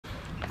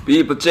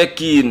People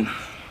check in.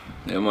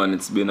 Yeah man,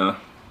 it's been a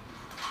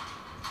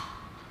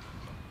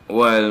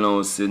while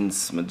now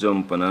since I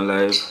jump on a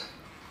live.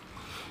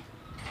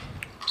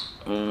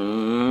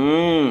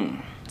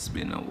 It's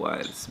been a while.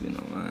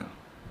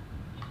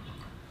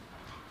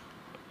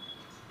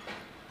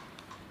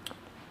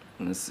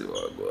 Let's see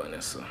what I go on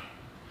here, so.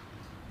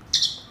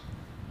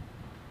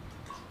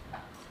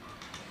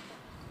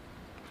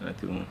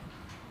 Not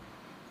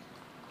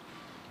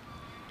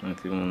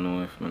even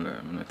know if I'm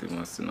live. Not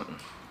even see nothing.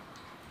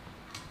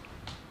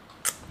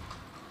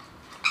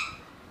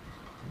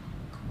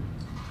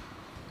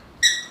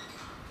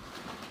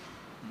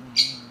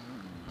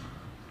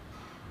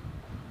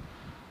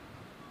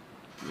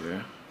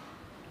 Yeah.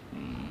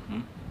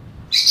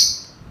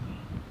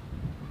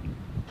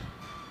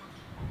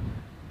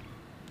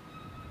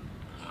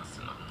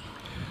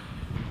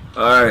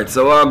 Alright,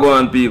 so what go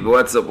on, people?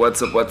 What's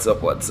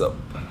up?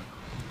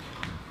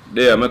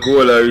 There, make a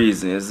whole lot of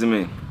reason, you see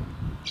me?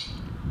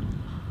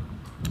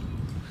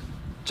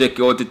 Check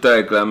out the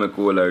title and make a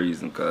whole lot of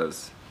reason,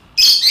 cause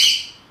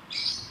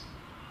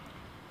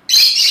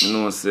you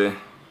know say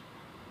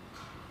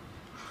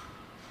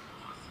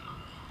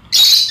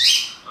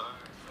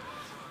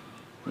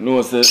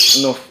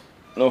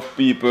enough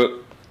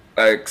people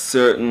like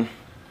certain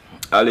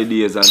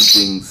holidays and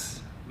things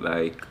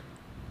like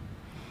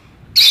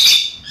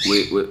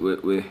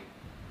we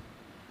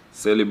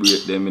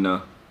celebrate them in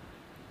a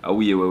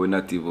way where we're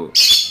not even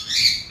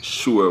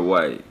sure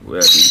why we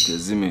are doing it, you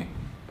see me?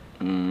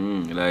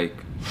 Like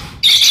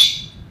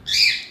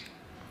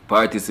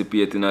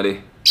participating in the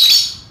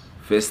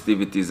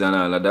festivities and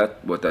all of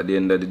that, but at the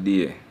end of the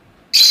day,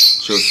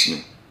 trust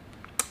me,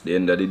 at the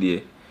end of the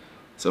day,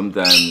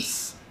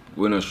 sometimes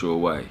we're not sure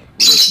why. We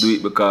just do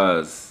it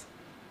because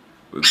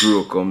we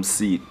grow come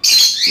see it.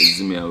 You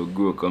see me? We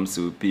grow come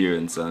see our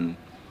parents and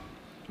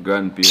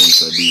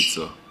grandparents are do it,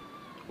 so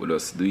we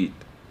just do it.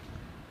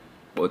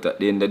 But at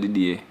the end of the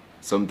day,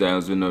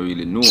 sometimes we don't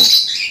really know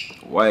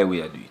why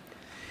we are doing it.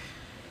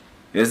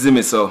 You see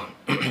me? So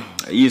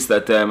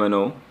Easter time, you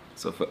know.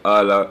 So for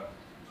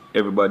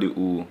everybody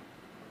who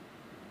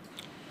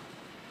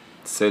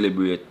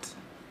celebrate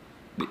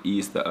the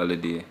Easter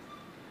holiday,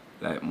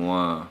 like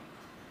more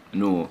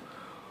know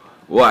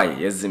why,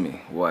 you see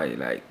me? Why,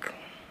 like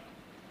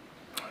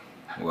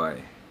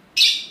why?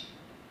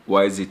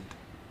 Why is it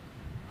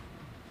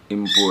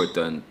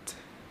important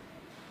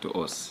to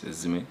us, you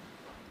see me?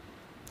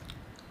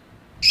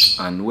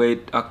 And where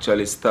it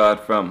actually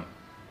start from,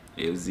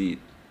 you see it?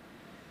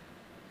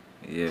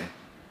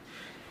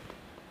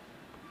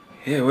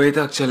 Yeah, where it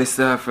actually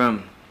start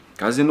from.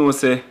 Cause you know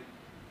say,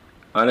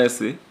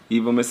 honestly,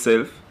 even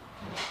myself,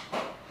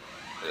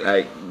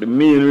 like the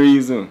main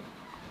reason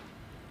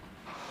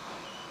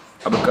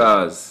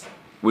because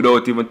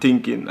without even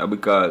thinking,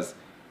 because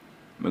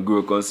I grew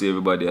up and see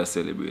everybody has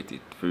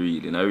celebrated for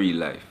real in a real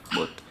life.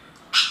 But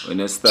when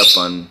you stop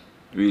and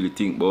really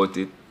think about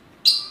it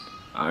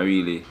and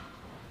really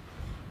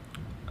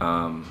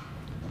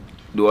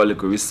do a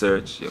little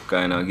research, you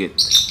kind of get,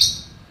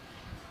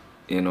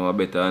 you know, a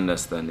better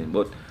understanding.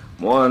 But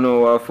I want to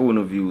know our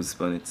phone views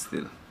on it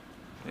still.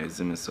 You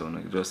see me? So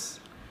like, just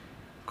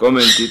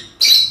comment and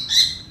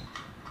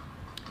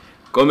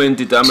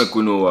make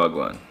you know what I'm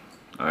going.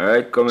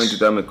 Alright, comment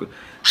it and make you.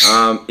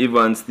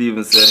 Ivan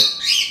Stevens said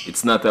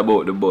it's not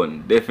about the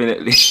bun.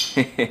 Definitely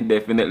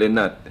definitely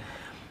not.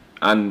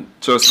 And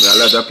trust me, a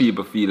lot of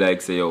people feel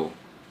like say, yo,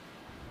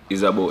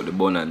 it's about the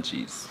bun and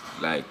cheese.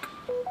 Like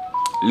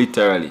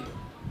literally.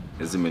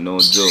 You see me, no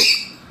joke.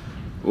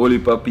 Whole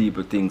heap of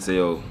people think say,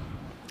 yo,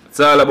 it's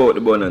all about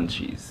the bun and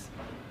cheese.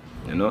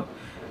 You know?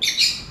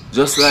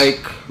 Just like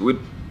with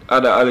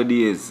other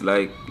holidays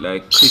like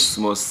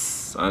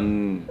Christmas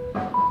and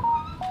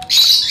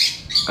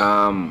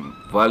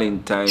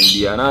Valentine's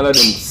Day and all of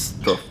them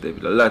stuff. A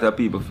lot of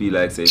people feel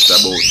like say it's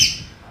about,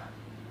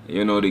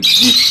 you know, the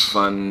gift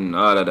and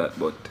all of that,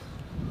 but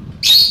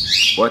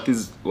what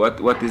is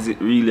it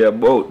really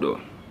about though?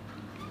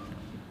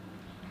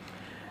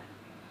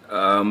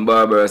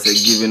 Barbara said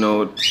giving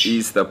out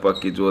Easter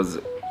package was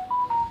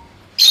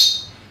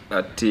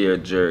a tear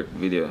jerk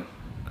video.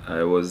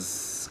 I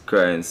was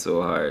crying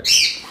so hard.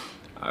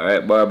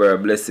 Alright, Barbara,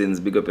 blessings,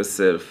 big up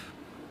yourself.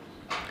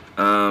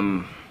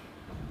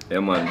 Yeah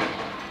man,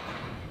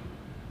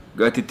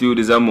 gratitude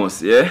is a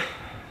must, yeah?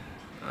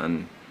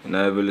 And in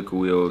every little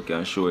way we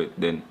can show it,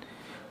 then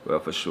we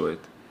have to show it.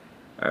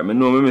 Alright, I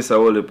know I miss a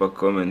whole heap of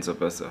comments up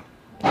here, so.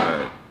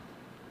 Alright.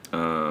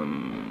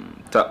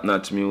 Top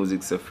Notch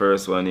Music's the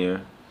first one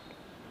here.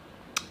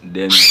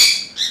 Then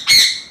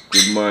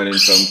good morning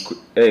from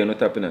hey, you're not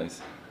tapping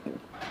nice.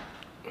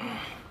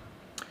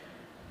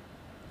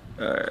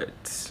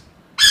 Alright.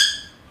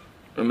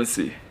 Let me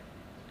see.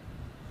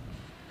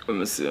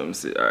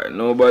 Alright,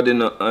 nobody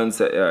no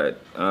answer. Alright.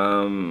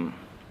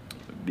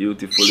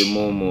 Beautifully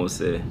Momo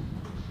say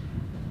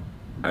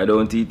I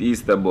don't eat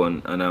Easter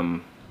bun and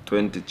I'm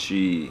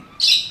 23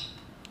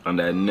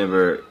 and I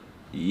never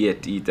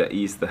yet eat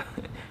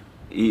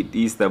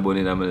Easter bun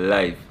in my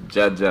life.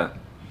 Jaja.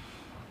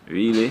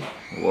 Really?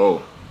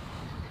 Wow.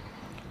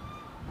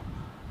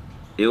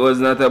 It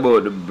was not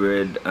about the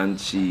bread and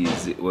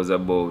cheese, it was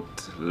about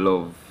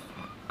love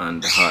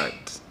and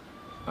heart.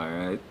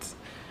 Alright?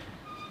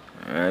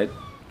 Alright?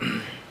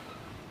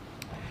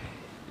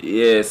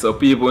 Yeah, so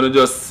people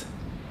just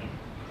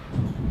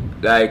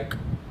like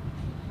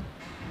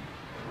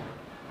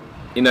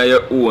in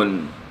your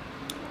own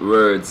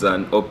words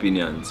and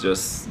opinions,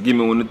 just give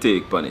me one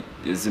take on it.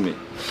 You see me?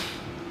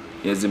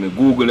 You see me?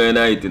 Google and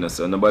it, you know,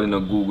 so nobody no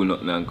Google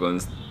nothing and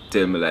can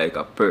tell me like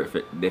a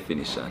perfect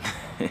definition.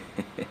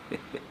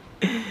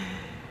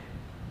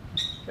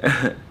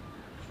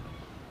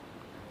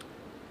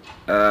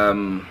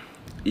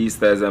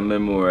 Easter is a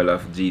memorial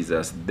of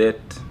Jesus'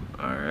 death.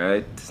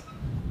 Alright.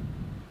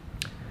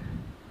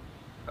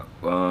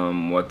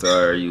 What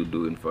are you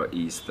doing for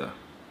Easter?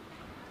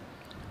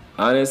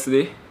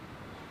 Honestly,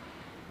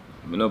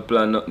 I no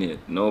plan nothing yet.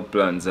 No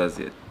plans as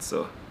yet.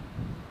 So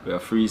we are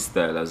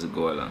freestyle as we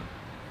go along.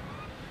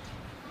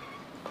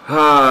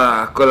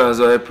 Colors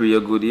are pretty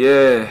good.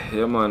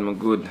 Yeah man, I'm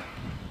good.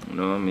 You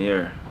know, I'm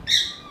here.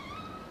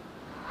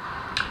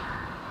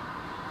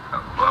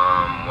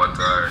 What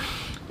are?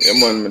 Yeah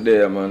man, I'm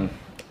there man.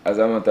 As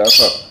a matter of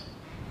fact,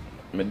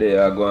 I'm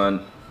there I go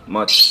on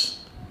match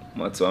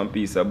one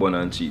piece of bun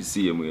and cheese.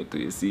 See way to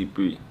you see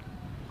pre.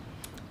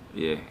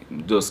 Yeah,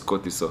 just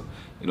cut it so.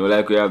 You know,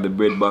 like we have the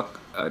bread back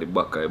at the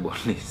back of the bun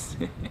list.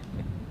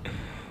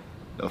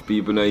 Enough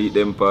people don't eat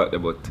them part there,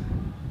 but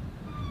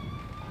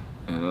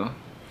you know,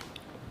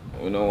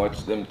 we don't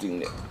watch them thing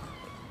there.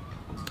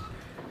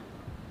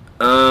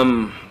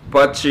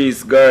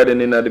 Patrice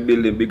gardening at the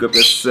building. Big up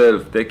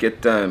yourself. Take your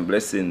time.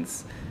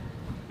 Blessings.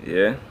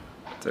 Yeah.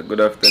 So good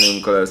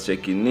afternoon, colors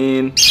checking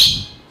in.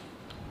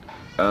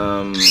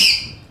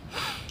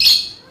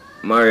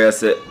 Maria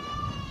said,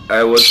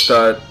 I was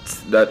taught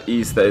that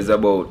Easter is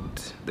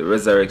about the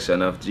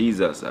resurrection of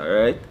Jesus.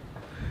 Alright.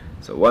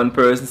 So one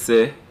person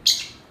say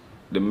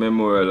the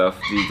memorial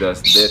of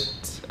Jesus'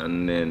 death,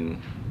 and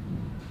then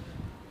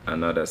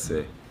another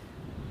say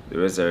the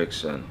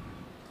resurrection.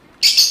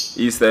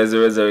 Easter is the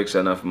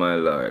resurrection of my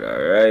Lord.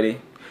 Alrighty.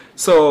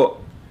 So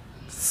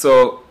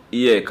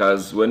yeah,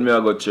 cause when we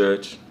go to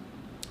church,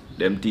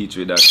 them teach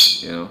you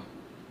that, you know,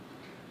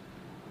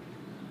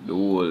 the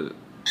whole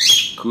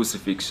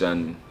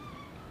crucifixion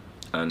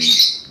and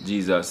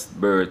Jesus'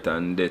 birth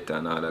and death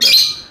and all of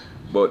that.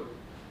 But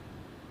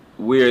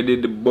where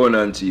did the bun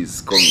and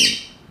cheese come in?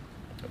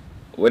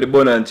 Where the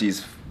bun and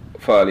cheese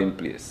fall in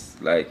place?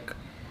 Like,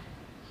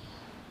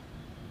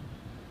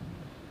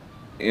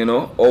 you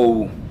know,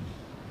 how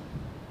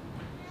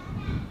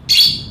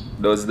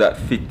does that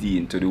fit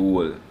into the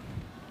whole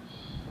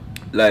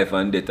life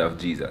and death of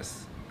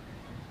Jesus?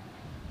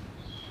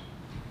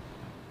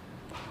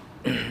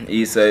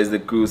 Easter is the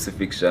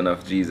crucifixion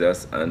of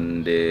Jesus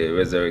and the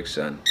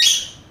resurrection.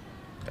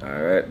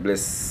 Alright,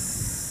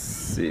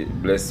 bless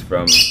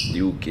from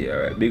UK.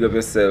 Alright, big up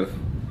yourself.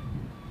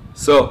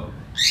 So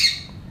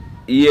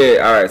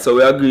yeah, alright, so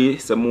we agree.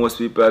 So most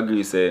people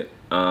agree, say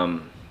yeah,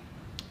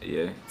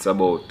 it's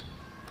about,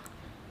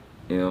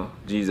 you know,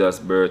 Jesus'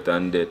 birth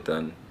and death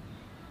and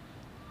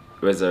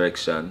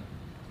resurrection,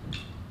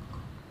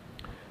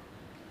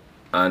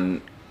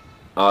 and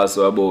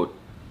also about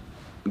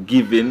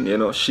giving, you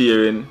know,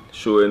 sharing,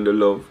 showing the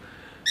love.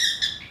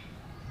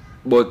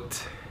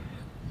 But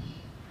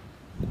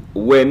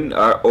when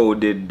or how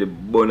did the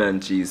bun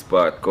and cheese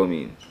part come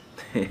in?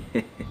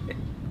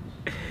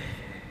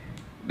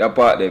 That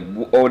part there,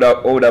 how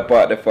that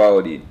part they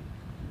found in?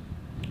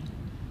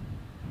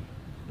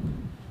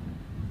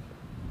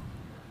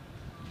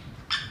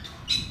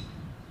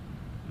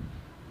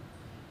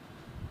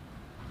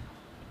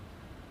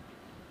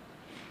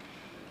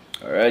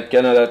 Alright,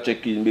 Canada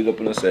check in, big up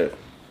on yourself.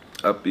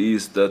 Happy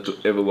Easter to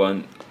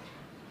everyone.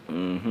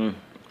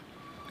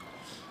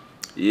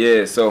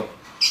 Yeah, so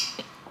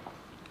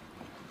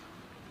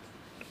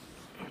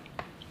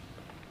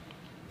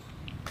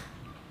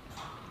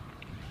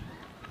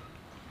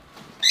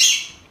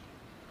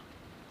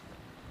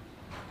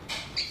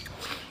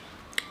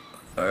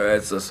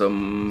alright, so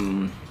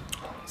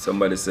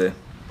somebody say,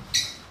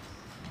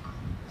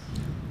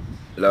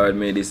 Lord,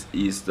 may this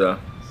Easter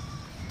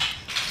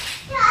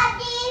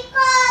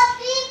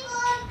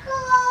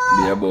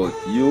be about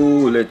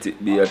you. Let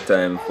it be a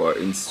time for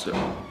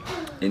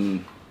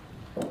introspection,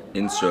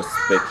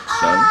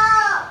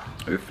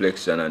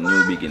 reflection, and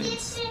new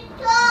beginnings.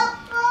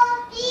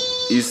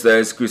 Easter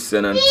is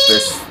Christian and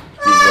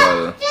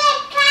festival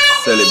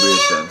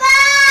celebration.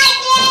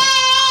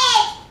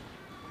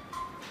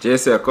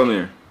 Jesse, come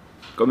here.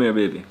 Come here,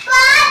 baby.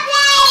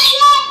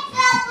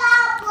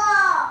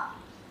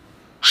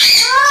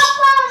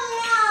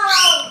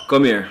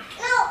 Come here.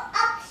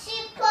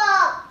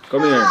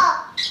 Come here.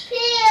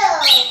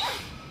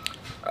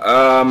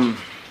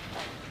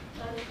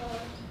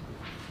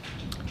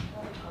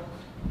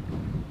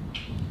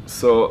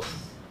 So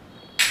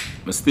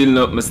I still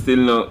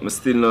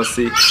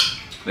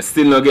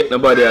not get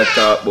nobody to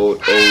talk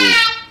about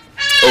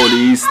how the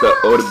Easter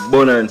or the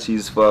bun and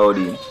cheese found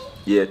in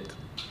yet.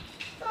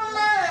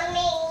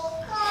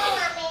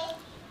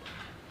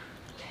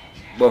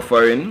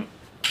 Buffering.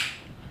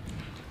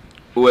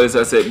 Who else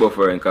I said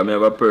buffering? Because I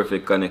have a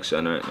perfect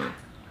connection right now.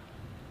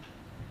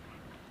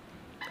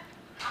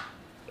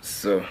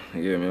 So,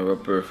 yeah, I have a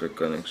perfect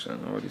connection.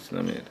 How this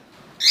not made?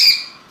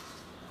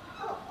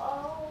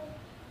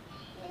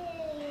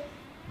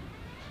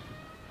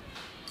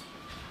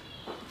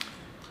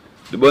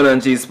 The bun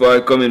and cheese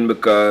part coming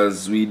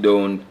because we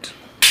don't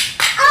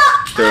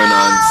turn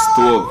on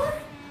stove.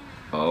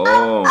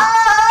 Oh.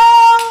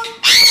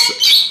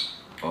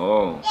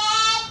 Oh.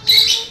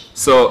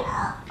 So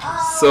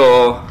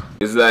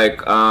it's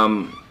like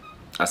a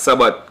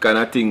Sabbath kind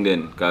of thing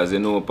then, because you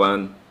know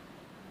upon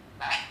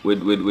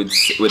with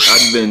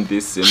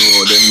Adventists, you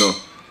know, them no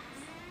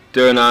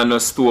turn on a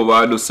stove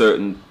or do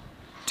certain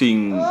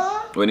thing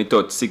when it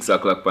touch 6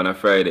 o'clock on a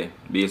Friday,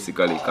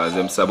 basically, because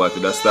them Sabbath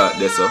would start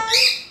there so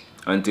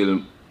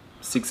until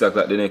 6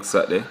 o'clock the next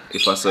Saturday,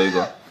 if I saw you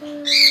go.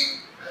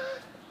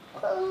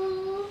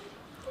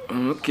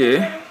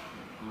 Okay.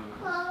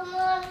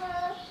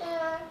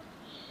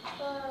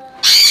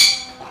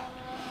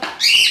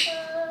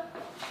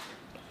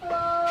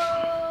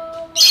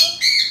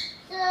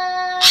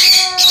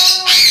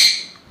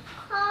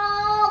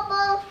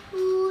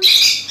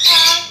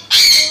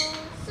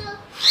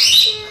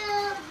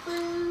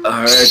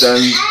 Alright,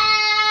 and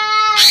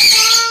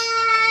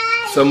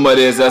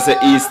somebody else has said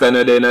Easter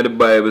not there in the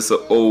Bible, so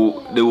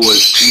how the whole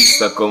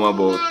Easter come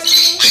about?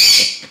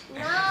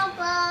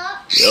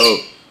 Yo.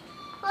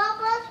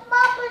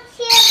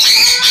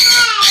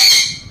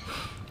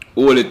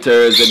 Holy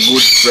Thursday,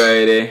 Good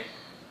Friday,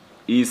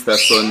 Easter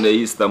Sunday,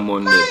 Easter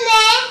Monday.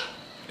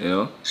 You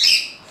know?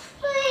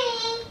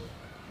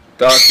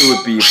 Talk to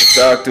it, people.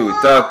 Talk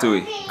to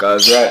it.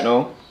 Because right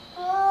now,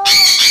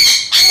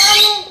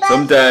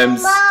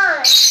 sometimes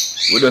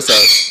we just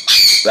have,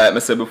 like I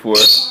said before,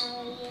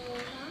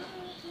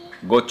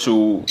 go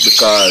through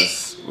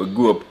because we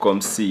grew up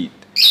come see it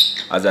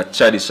as a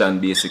tradition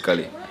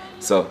basically.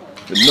 So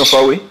enough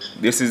of it.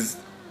 This is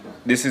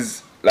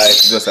like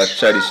just a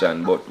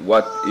tradition, but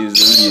what is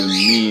the real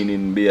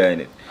meaning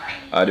behind it?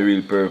 Or the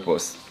real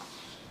purpose?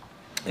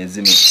 Is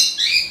it?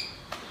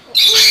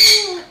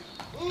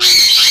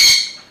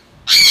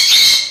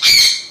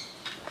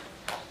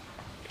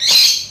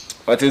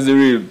 What is the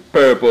real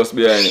purpose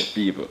behind it,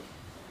 people?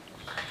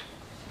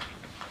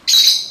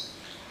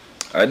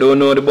 I don't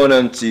know the bun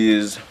and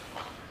cheese.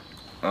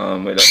 I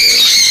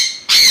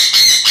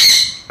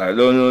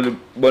don't know the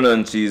bun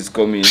and cheese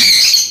coming.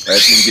 I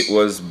think it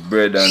was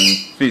bread and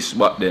fish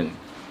back then.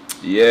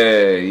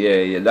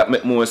 Yeah. That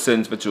make more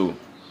sense for you.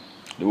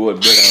 The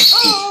word bread and fish.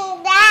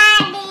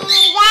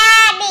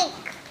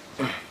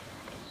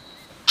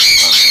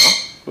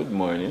 Good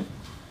morning.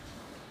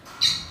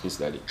 Yes,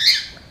 Daddy.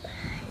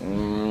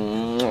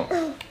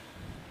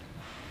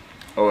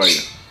 How are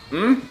you?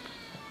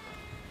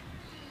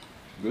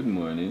 Good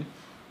morning.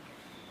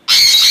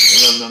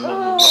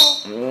 No.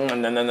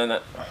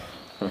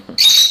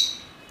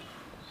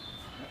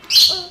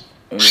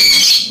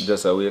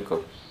 Just a wake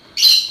up.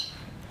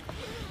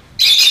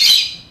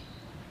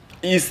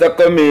 Easter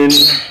coming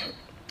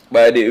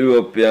by the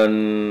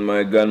European,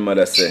 my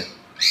grandmother say.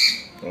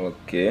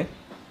 Okay.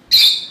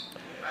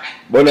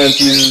 Bun and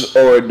cheese is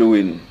our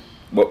doing.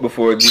 But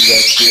before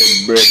Jesus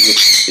shared bread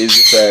with his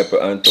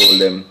disciples and told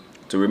them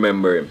to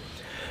remember him.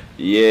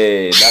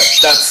 Yeah,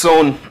 that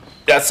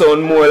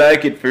sound more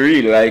like it for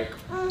real, like,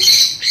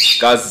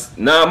 cause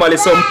normally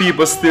some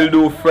people still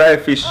do fry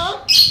fish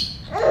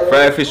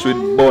with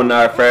bun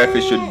or fry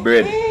fish with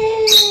bread.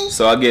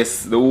 So I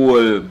guess the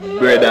whole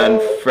bread and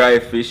fry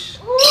fish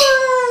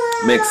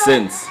makes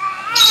sense.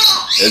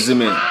 You see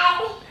me?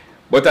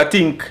 But I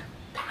think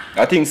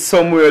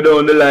somewhere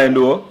down the line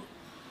though,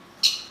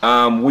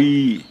 I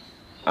mean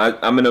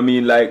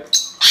like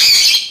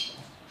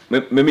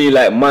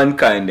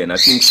mankind then. I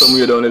think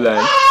somewhere down the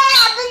line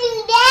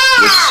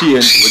we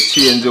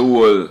change the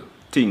whole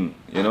thing,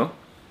 you know?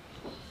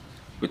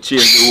 We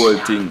change the whole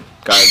thing,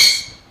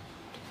 cause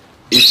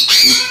if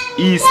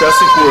Easter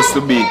supposed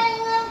to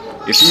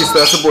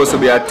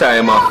be a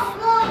time of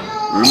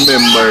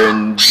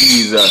remembering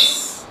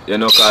Jesus, you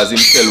know, cause him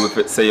tell we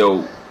say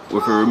yo, if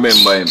we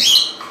remember him.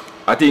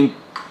 I think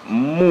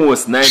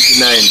most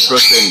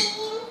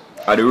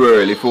 99% of the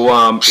world, if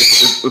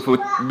we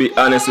be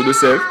honest with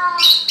ourselves,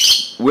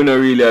 we don't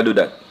really do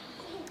that.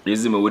 You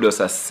see me, we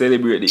just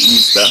celebrate the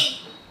Easter,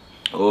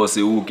 or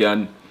see who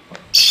can,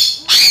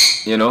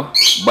 you know,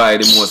 buy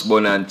the most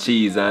bun and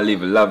cheese and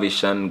live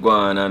lavish and go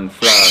on and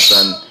floss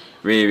and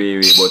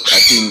but I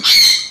think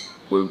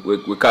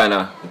we kind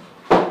of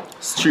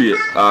straight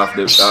off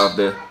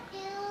the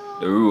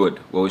road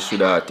what we should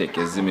have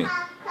taken, you see me?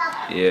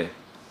 Yeah.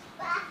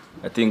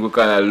 I think we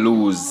kind of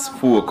lose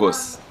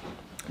focus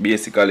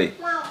basically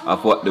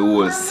of what the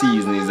whole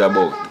season is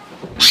about.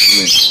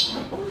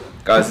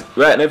 Because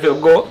right now if you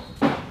go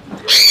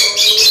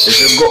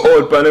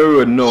out on the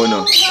road, no.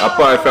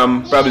 Apart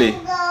from probably,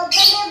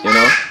 you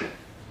know,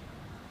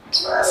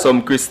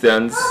 some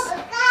Christians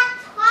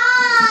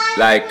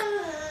like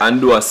and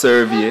do a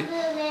survey,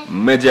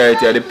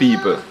 majority of the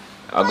people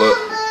I go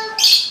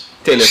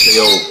tell us,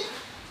 yo,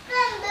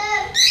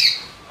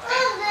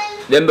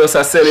 them just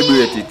a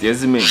celebrate it, you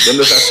see me? Them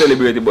just a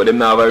celebrate it, but them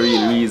not have a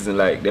real reason.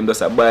 Like, them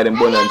just a buy them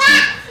bun and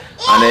cheese.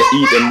 And they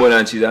eat them bun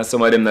and cheese, and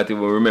some of them not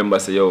even remember,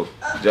 say, yo,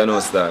 Jano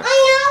Star.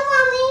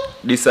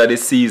 This are the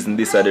season,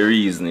 this are the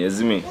reason, you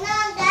see me?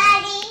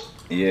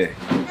 Yeah,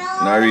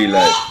 not real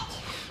life.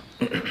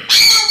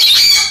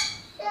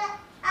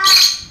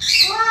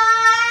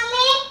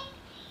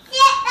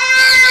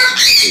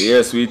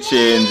 Yes, we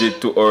change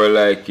it to our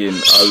liking,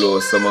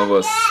 although some of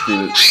us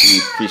still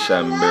eat fish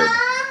and bread.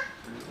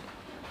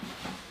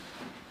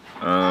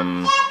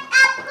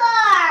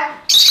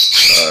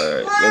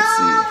 Alright, let's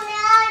see.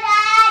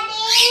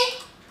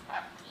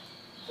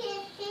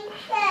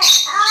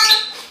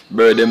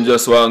 Bird, them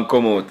just want to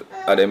come out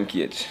of them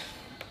cage.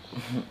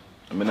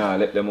 I'm gonna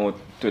let them out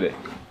today.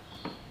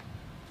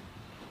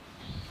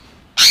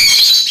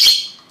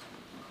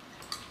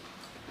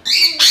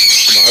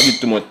 I get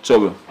too much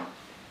trouble.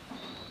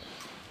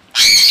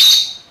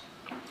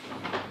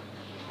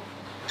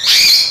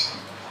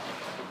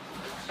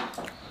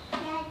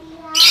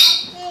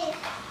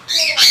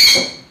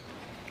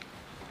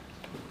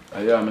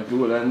 Yeah, make it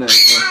all that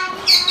nice. Come.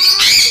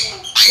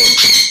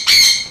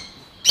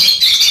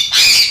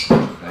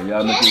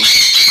 Yeah, make it.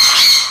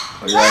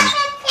 Yeah.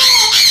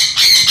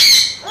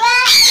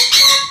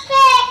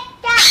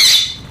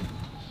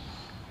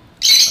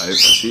 I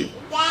see.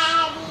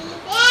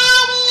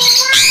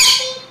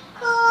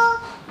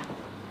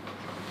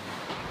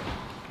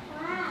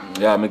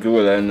 Yeah, make it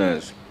all that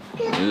nice.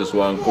 You just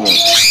want to come on.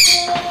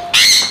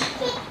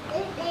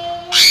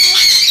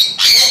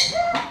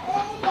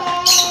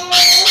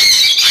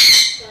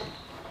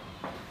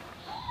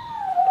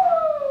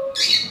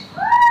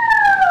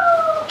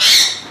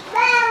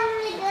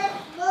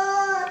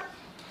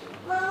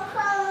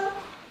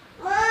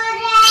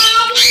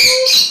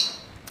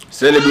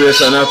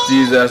 Celebration of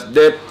Jesus'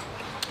 death,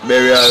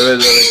 burial,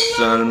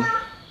 resurrection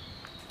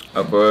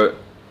of our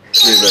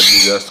Savior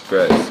Jesus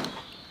Christ.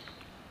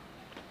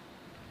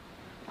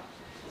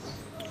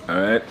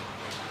 Alright.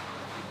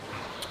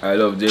 I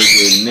love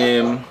JJ's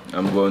name.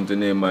 I'm going to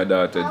name my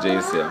daughter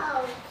Jacia.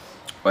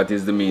 What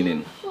is the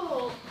meaning?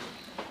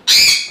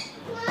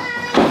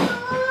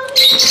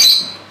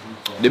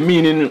 The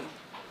meaning,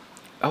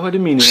 how the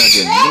meaning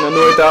again? I don't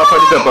know it half of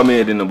the top of my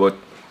head, but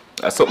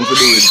that's something to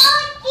do with.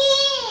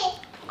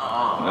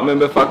 I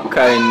remember for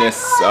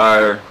kindness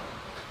or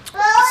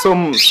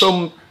something. I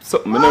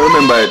don't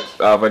remember it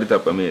half of the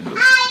top of my head.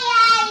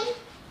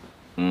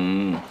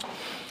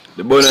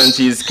 The bun and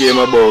cheese came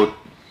about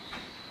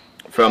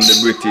from the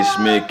British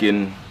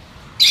making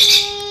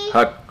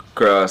hot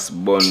cross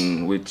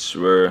bun, which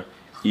were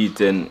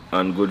eaten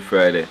on Good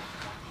Friday.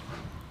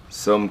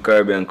 Some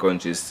Caribbean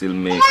countries still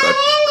make hot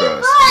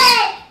cross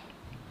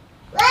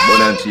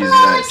bun and cheese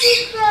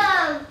nice.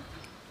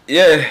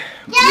 Yeah.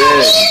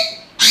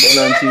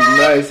 Bun and cheese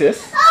nice, yes.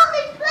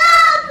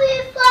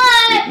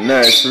 It's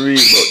nice to read,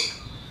 but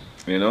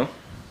you know,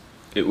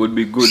 it would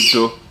be good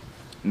to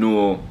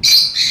know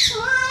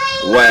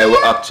why we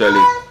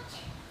actually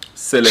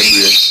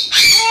celebrate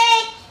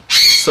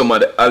some of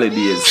the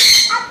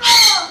holidays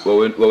where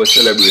we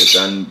celebrate,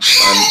 and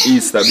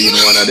Easter being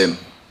one of them.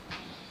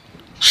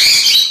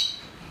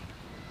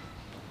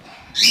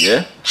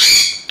 Yeah?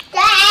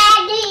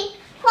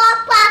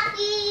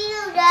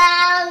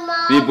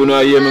 People know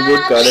I hear me good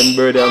because them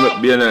birthday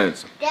make be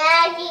nice.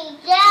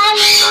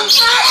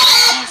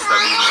 Easter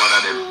being one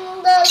of them.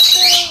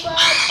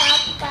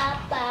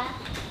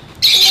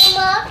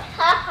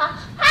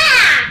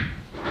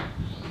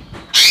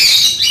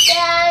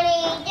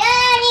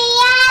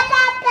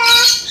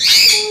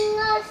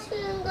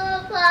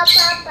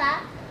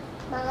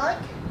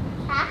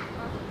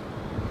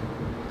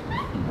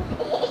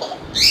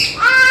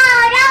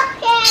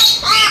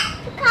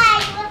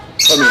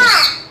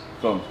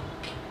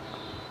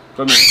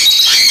 Come here.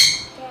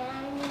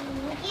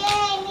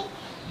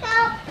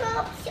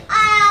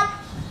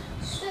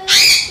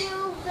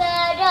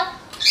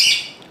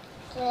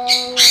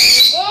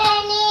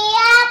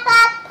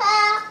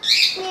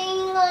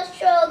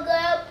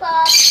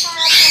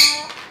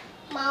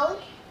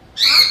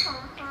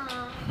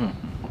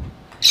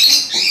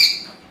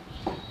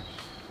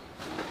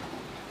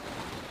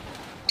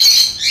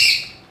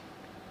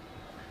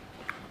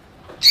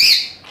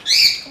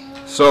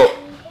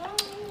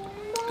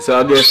 So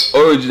I guess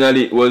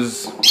originally it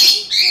was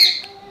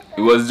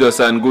just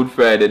on Good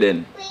Friday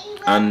then,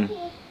 and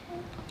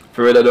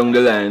further down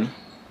the line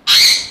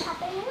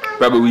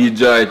probably we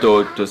draw it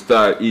out to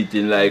start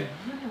eating like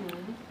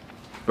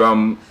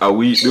from a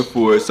week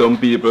before. Some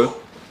people,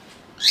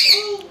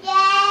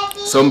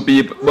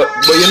 but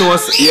you know,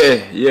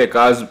 yeah,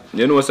 cause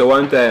you know, so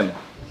one time,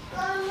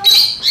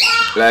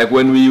 like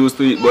when we used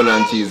to eat bun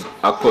and cheese,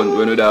 when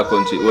we were at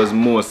country, it was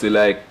mostly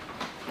like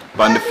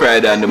on the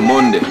Friday and the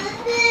Monday.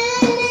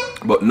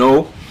 But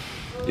now,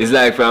 it's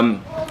like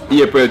from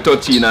April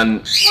 13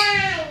 and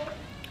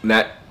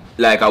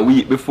like a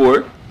week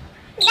before,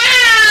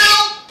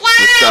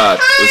 we start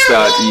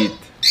eat.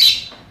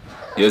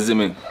 You see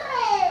me?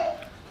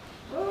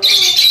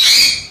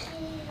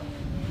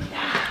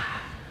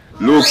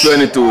 Luke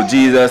 22,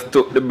 Jesus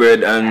took the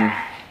bread and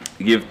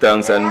give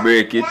thanks and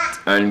break it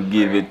and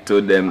give it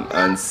to them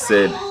and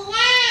said,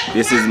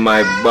 "This is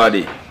my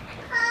body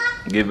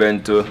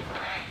given to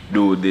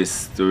do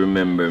this to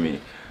remember me."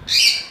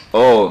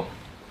 Oh,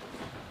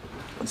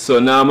 so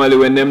normally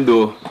when them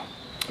do,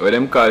 what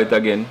them call it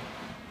again?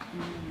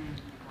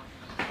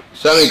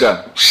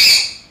 Shamika,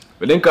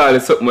 what them call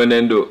it something when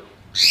them do?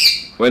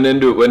 When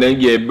they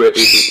give bread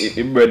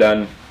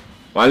and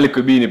one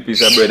little beanie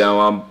piece of bread and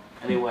one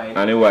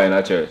and a wine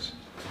at church.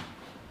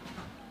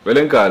 What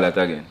them call that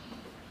again?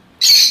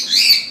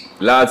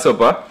 Lord's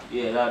Supper?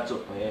 Yeah, Lord's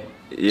Supper, yeah.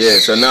 Yeah,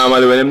 so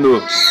normally when them do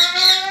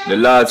the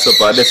Lord's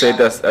Supper, they say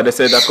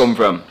it come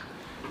from.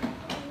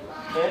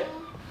 Yeah.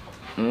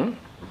 Hmm?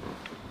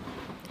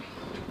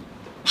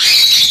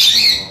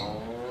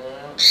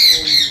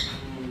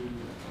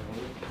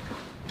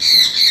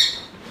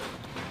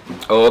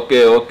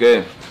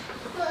 Okay.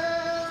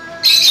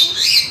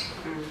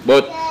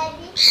 But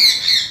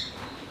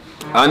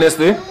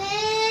honestly,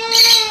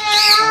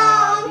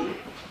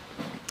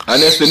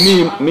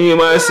 me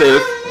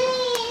myself,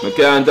 I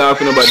can't talk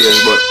to nobody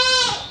else, but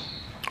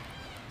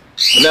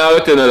now I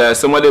tell you like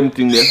some of them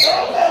things there,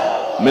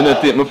 I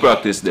don't think I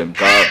practice them.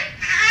 Cause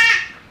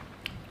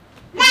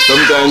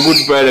sometimes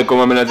Good Friday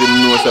come and I not even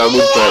know it's a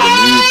Good Friday.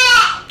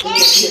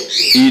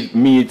 Eat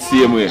meat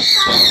same way.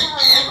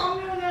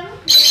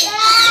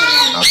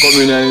 I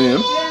come in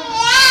and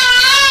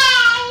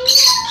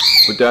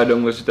put that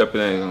down, go sit up in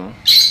there, you know.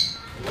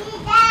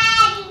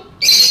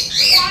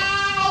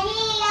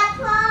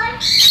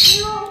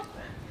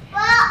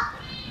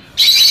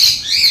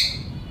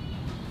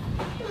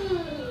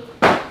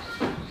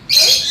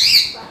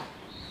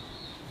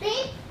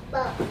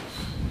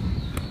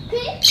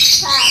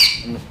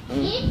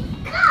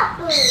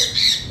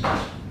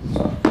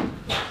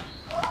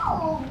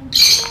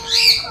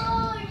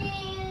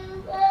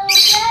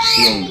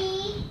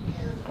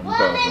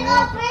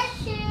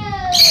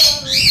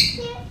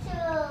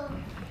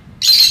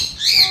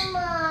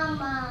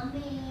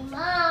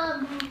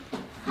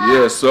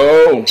 Yeah,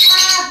 so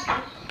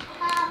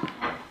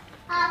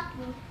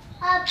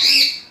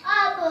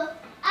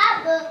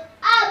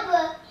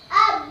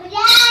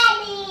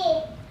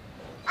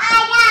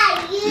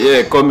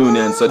yeah,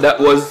 communion. So that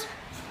was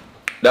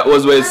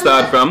where it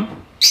started from.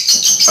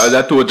 Or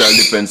that total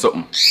different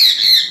something.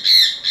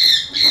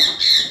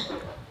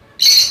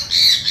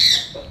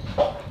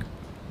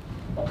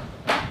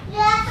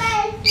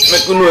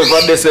 Make you know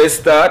if this way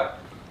start,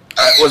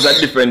 it was a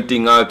different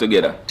thing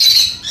altogether.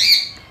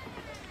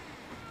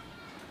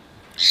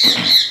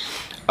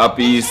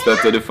 Happy Easter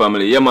to the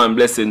family. Yeah man,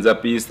 blessings.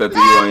 Happy Easter to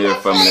you and your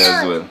family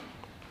as well.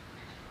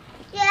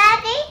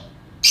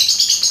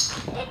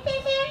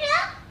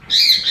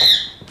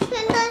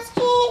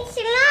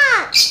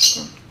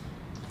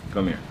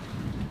 Come here.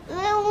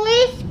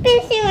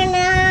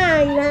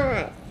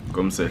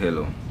 Come say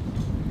hello.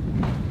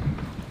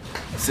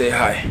 Say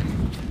hi.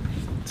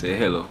 Say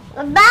hello.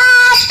 You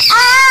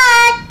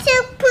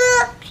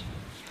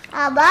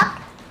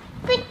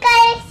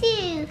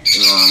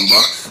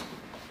unbox?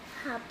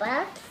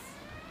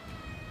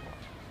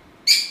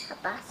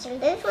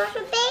 This was a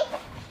big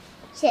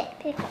shit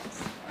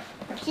pickles.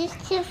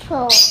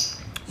 Beautiful.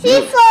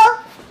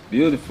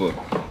 Beautiful.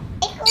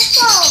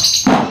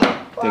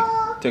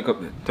 Take up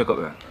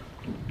that.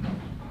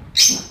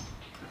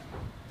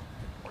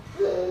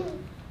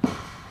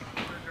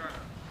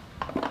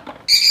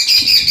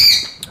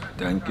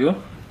 Thank you.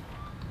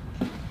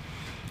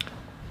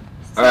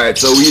 Alright,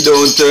 so we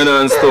don't turn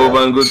on stove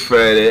on Good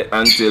Friday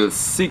until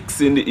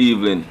 6 in the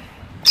evening.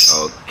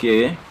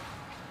 Okay.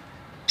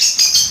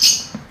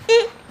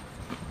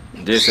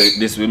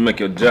 This will make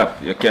you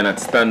drop. You cannot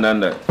stand on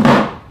that.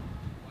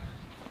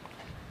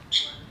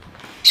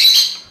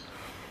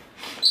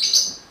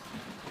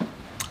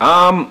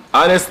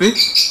 Honestly,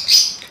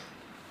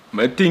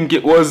 I think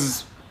it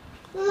was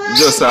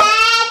just a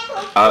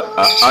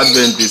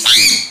Adventist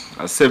thing,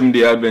 a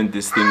 7-day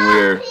Adventist thing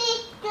where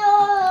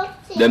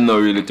them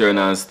not really turn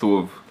on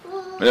stove.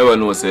 I never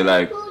know say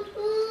like.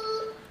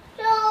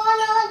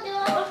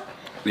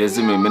 You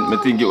see me? I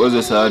think it was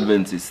just an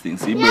Adventist thing.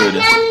 See,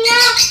 brother.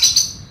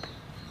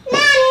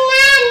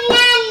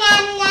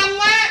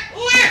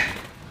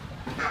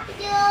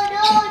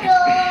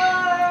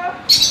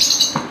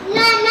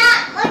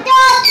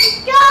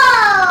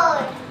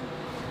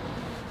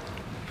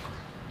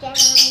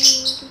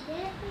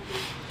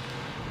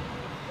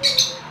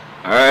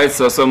 Alright,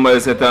 so somebody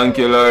say thank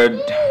you,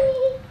 Lord,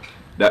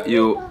 that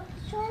you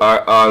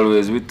are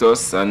always with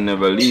us and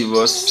never leave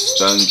us.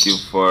 Thank you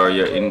for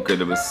your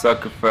incredible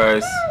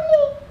sacrifice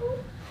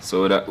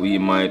so that we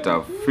might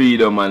have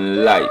freedom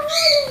and life.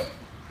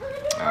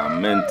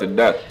 Amen to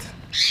that.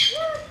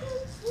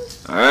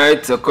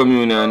 Alright, so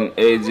communion,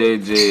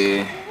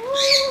 AJJ.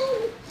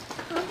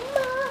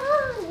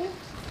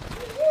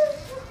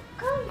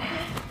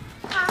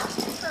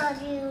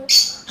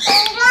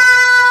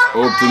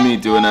 Hope to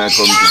meet you when I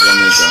come to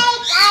Jamaica.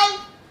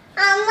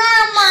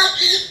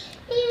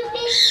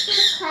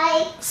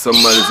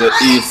 Somebody said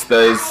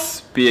Easter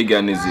is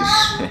paganism.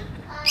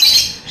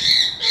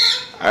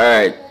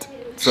 Alright.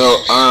 So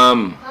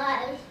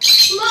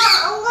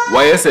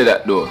why you say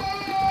that though?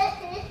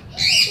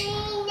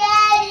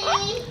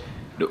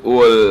 The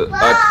whole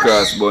hot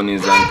cross bun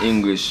is an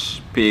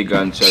English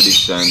pagan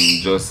tradition,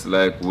 just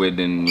like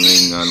wedding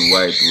ring and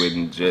white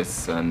wedding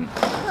dress, and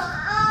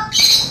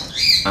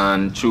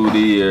through the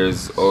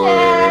years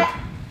others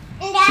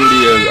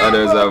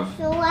have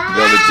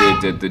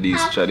gravitated to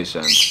these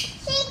traditions.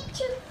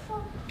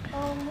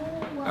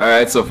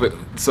 Alright, so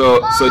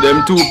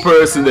them two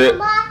person there,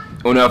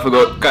 you have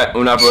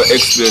to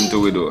explain to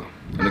we though.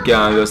 And you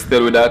can't just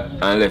tell with that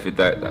and left it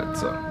like that.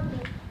 So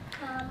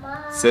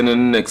send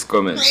in the next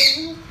comment.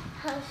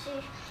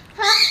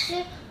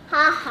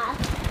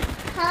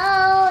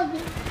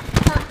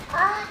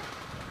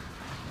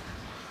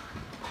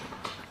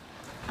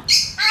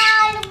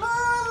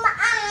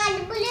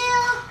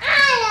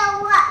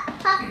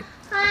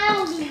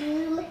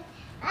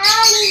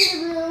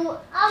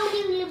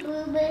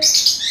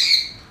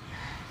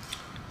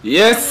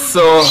 Yes,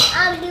 so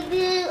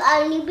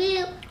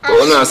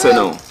what I say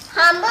now?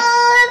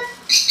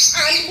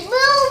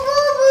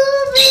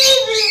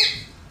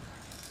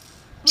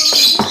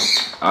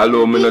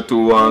 Although me not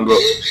too want go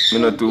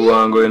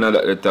in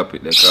that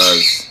topic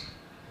because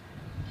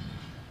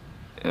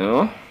you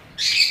know.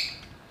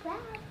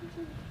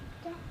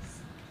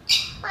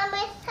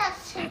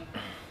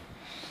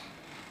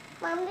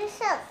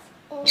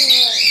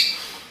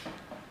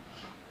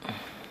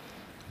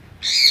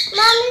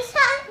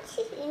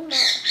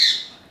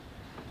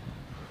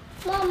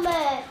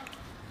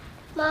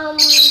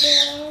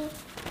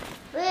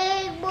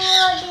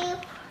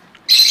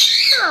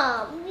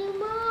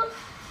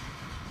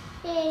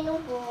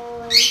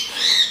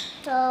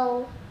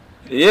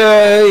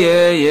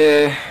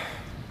 Yeah.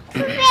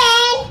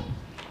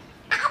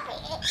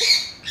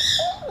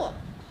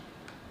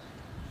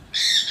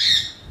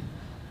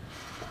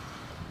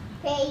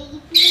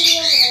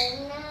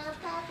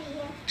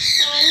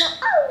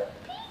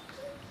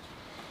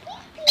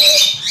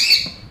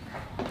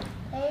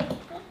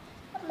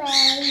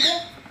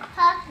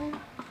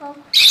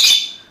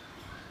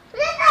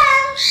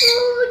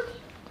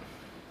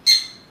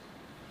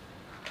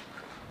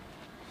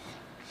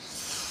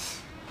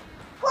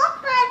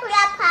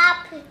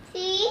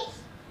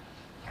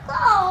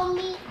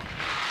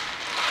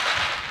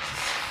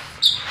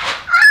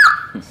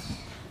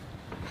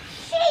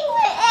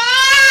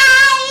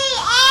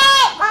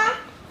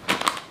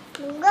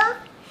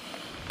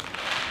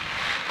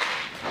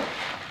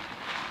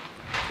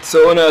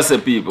 So when I say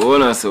people,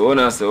 when I say.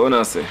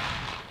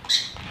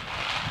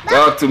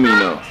 Talk to me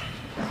now.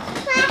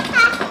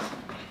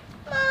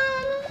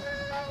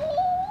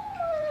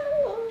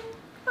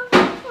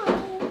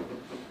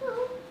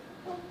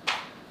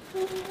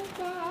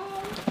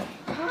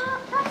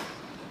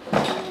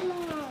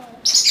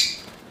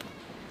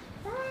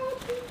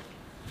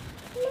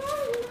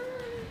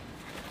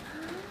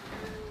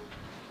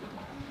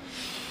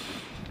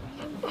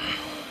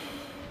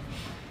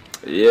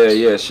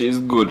 Yeah, she's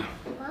good.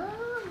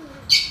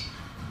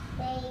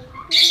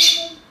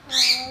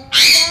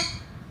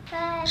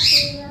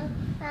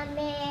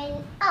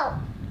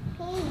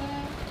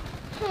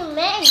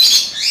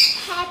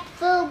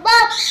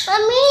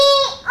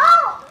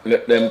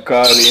 Let them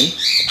call in.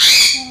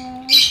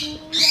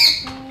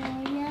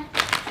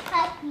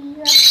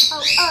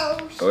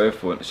 Away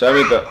phone.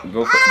 Shamika,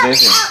 go for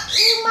Jason.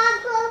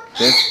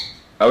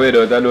 Away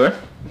the door?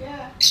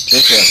 Yeah.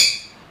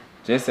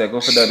 Jason, go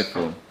for daddy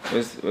phone.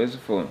 Where's the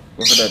phone?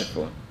 Go for daddy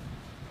phone.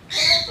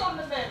 It's on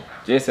the bed.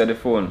 Jason, the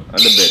phone on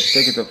the bed.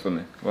 Take it up for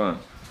me. Go on.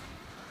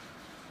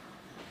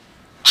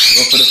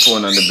 Go for the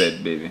phone on the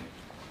bed, baby.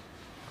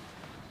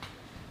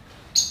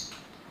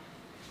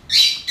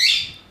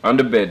 On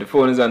the bed. The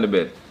phone is on the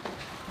bed.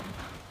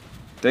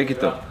 Take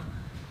it up.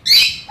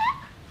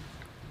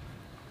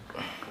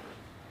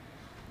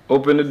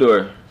 Open the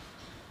door.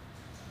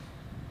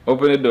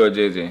 Open the door,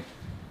 JJ.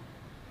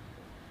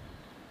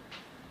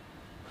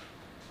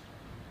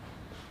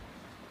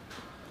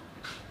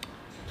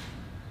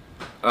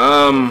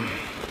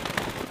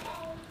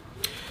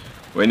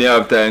 When you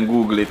have time,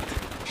 Google it.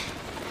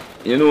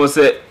 You know,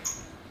 say,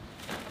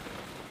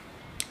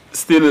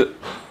 still,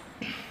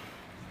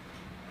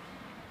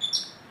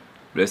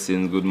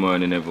 blessings, good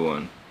morning,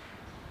 everyone.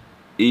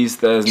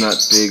 Easter is not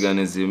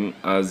paganism,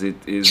 as it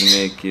is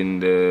making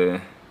the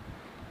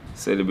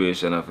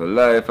celebration of the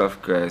life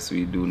of Christ.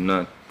 We do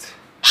not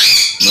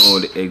know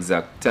the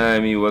exact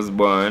time he was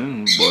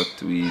born,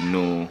 but we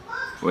know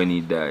when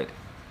he died.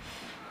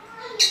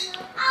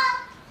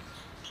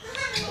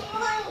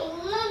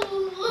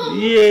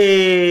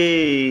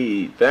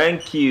 Yay!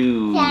 Thank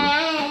you.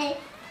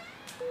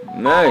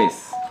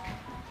 Nice.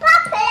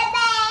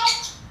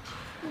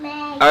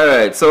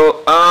 Alright,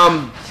 so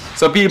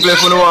people,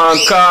 if you want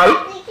to call,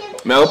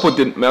 I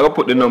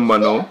put the number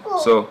now.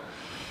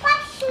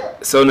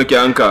 So you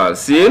can call.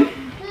 See?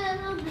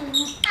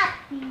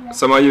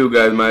 Some of you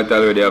guys might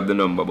already have the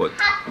number, but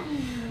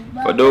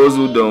for those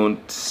who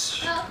don't,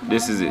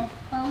 this is it.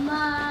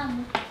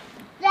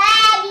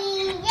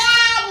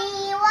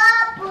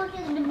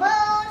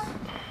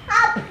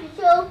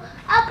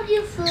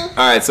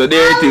 Alright, so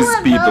there it is,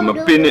 people. I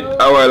pinned it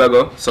a while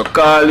ago. So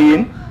call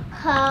in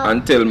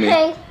and tell me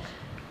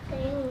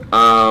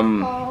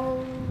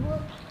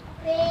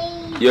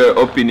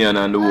your opinion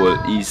on the whole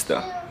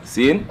Easter.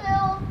 See?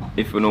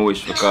 If you know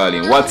wish to call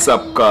in.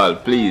 WhatsApp call,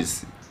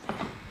 please.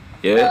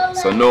 Yeah?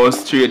 So no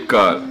straight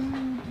call.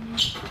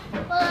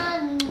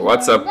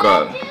 WhatsApp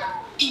call.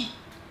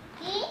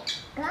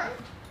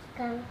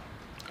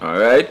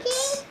 Alright.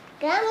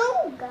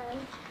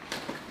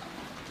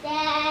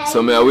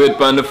 So may I wait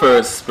for the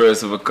first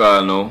person to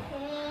call now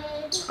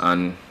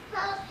and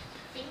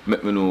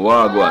make me know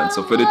what I want.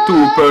 So for the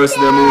two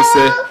persons who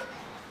say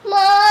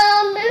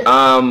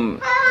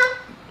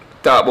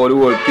talk about the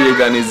whole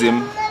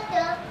paganism,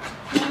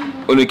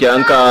 you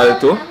can call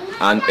to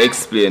and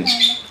explain.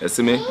 You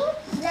see me?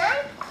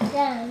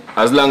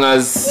 As long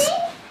as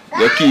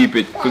you keep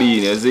it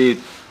clean, you see it?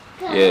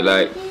 Yeah,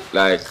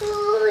 like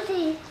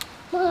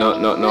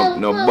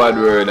no bad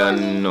word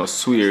and no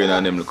swearing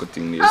and them little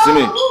thing there. See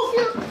me?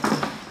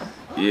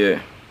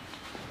 Yeah.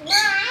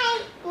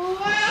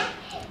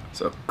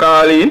 So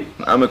call in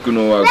and make you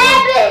know what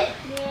going.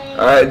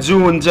 Alright,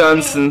 June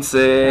Johnson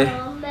say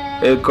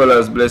Hey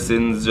Colors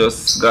blessings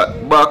just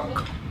got back.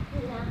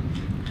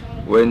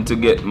 Went to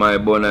get my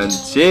bun and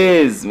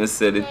cheese. Me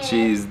said the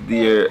cheese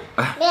there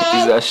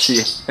is a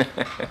shame.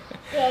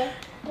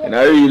 In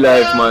a real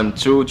life, man,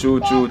 true.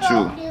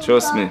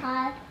 Trust me.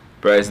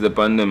 Price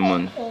depend them,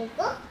 man.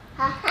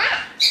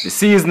 The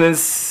season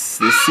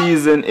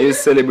is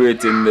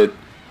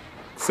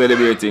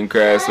celebrating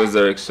Christ's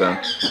resurrection.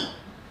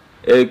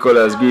 Hey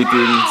Colors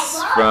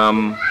greetings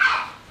from,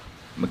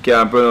 I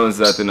can't pronounce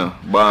that, you know,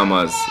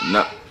 Bahamas.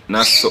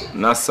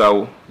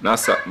 Nassau, I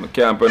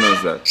can't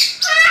pronounce that.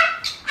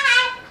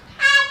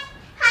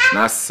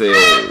 Nassau,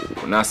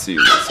 something like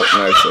that.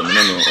 I don't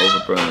know how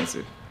to pronounce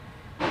it.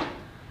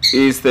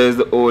 Easter is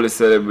the oldest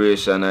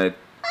celebration I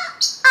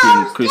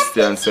think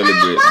Christians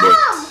celebrate, but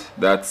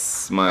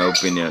that's my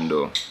opinion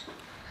though.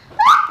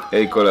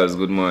 Hey Colors,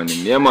 good morning.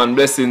 Yeah man,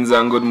 blessings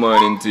and good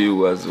morning to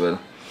you as well.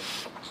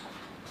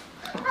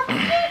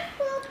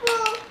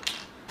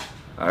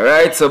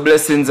 Alright, so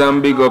blessings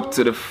and big up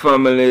to the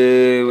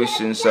family.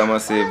 Wishing Shama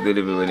safe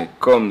delivery when it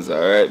comes.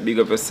 Alright, big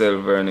up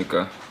yourself,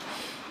 Veronica.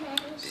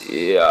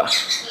 Yeah.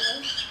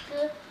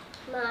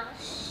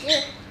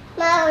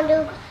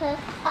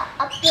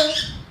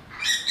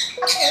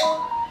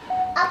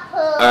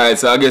 Alright,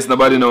 so I guess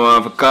nobody know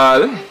want to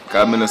call, because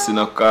I don't see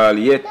no call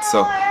yet,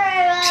 so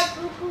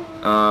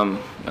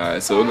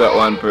alright, so we got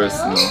one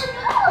person now.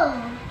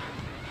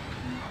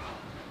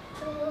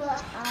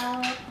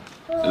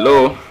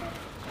 Hello?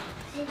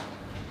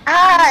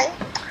 Hi.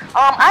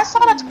 I saw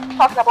that you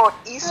talking about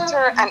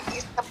Easter and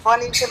Easter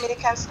bunny in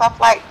Jamaica and stuff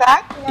like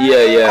that.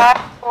 Yeah.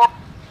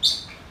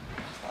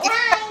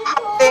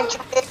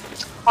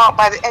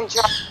 By the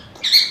angelic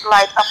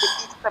light of the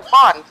Easter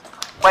bun.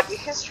 But the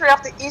history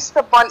of the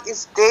Easter bun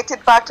is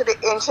dated back to the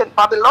ancient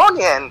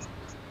Babylonians.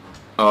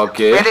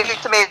 Okay. Where they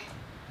used to make.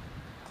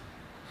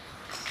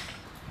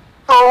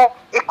 So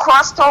it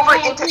crossed over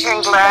into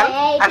England,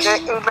 and the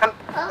England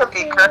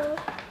Jamaica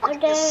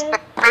would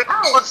celebrate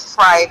Good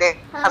Friday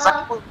as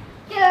a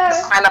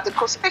sign of the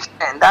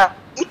crucifixion. That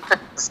Easter.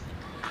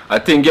 I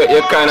think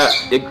you kind of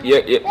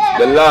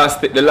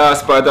the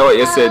last part of what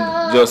you said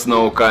just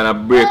now kind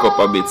of break up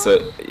a bit, so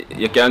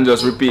you can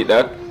just repeat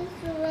that.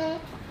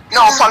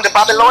 No, from the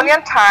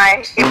Babylonian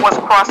time, it was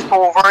crossed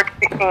over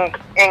to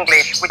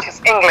English, which is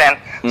England.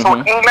 So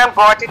England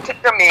brought it to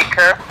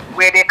Jamaica,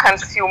 where they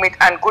consume it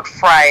on Good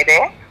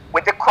Friday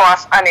with the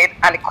cross on it,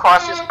 and the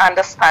cross is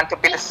understood to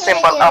be the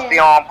symbol of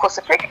the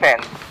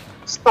crucifixion.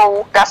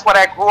 So that's what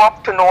I grew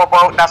up to know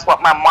about. That's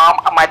what my mom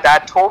and my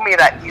dad told me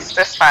that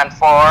Easter stand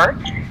for.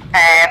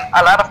 And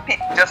a lot of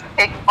people just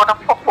take it out of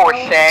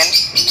proportion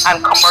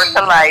and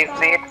commercialize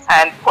it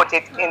and put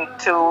it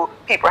into,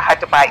 people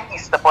had to buy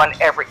Easter bun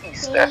every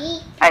Easter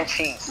and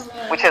cheese,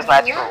 which is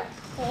not true.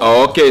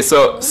 Oh, okay,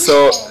 so it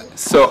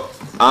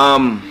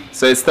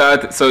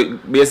started. So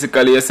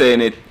basically, you're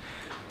saying it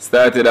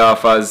started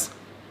off as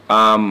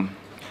let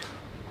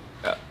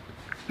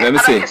me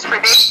see. History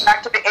dates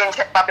back to the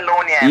ancient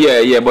Babylonians.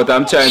 Yeah, but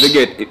I'm trying to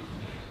get it.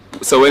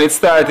 So when it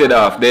started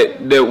off,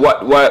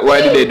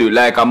 why did they do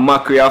like a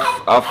mockery of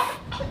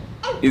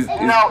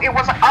No, it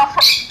was after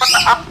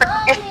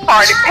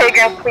Ishtar, the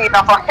pagan queen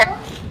of heaven.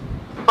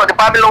 So the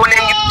Babylonian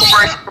used to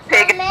worship the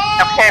pagan queen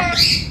of heaven,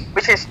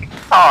 which is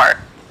Ishtar.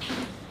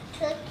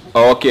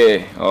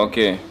 Okay,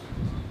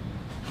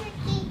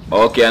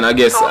 and I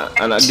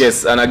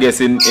guess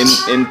in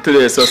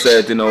today's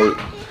society now,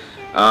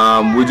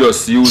 we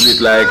just use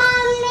it like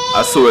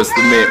a source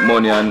to make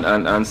money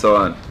and so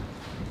on.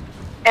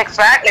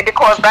 Exactly,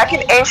 because back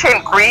in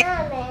ancient Greece,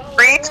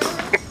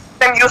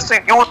 them used to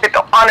use it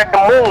to honor the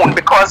moon,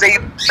 because they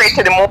used to pray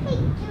to the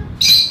moon.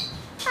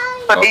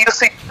 So they used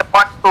to use the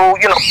bun to,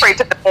 pray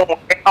to the moon,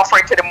 offer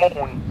to the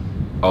moon.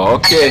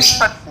 Okay.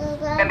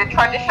 And the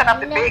tradition of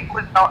the bake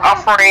was now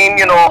offering,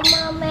 it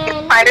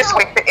find its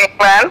way to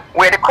England,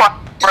 where the cross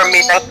were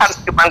made and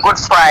consumed on Good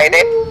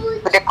Friday,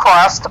 with the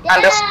cross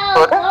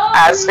understood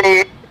as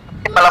the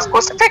well as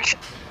crucifixion.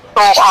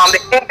 So the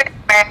English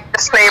when the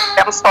slaves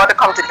them started to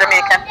come to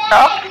Jamaica and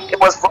stuff, it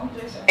was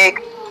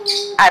big,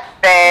 and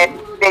then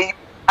they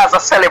as a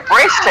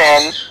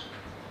celebration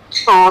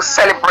to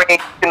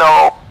celebrate, you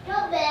know,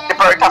 the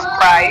birth of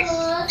Christ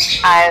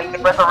and the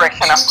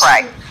resurrection of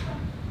Christ.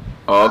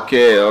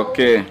 Okay,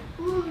 okay.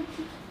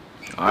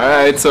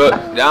 Alright, so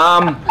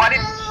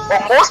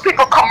But most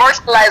people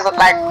commercialize it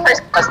like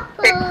Christmas,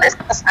 take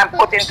Christmas and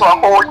put into a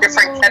whole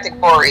different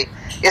category.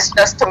 It's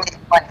just to make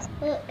money.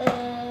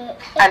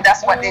 And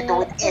that's what they do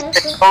with Easter.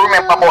 They don't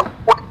remember about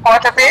what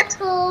part of it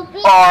or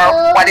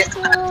what it's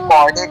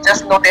for. They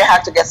just know they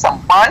have to get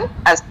some fun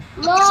and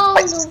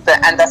Easter,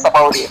 and that's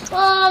about it.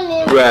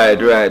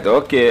 right.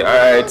 Okay,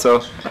 alright.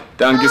 So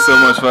thank you so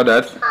much for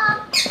that.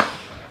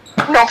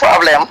 No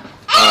problem.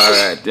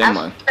 Alright, yeah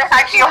man.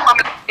 Thank you for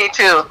me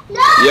too.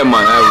 Yeah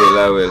man,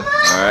 I will.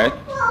 Alright?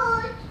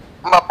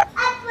 Bye-bye.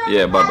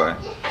 Yeah, bye-bye.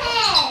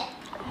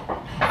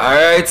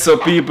 Alright, so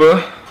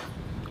people,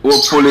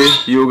 hopefully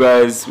you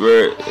guys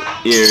were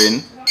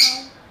hearing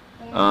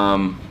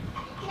and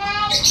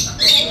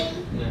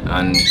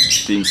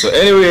things. So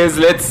anyways,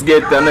 let's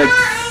get the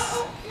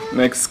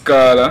next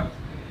caller.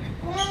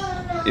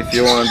 If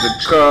you want to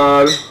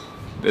call,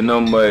 the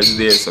number is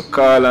there, so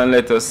call and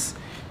let us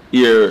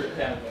hear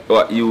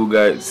what you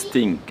guys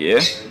think, yeah?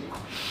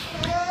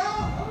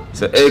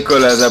 So hey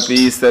Colors, happy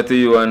Easter to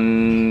you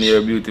and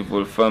your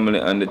beautiful family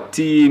and the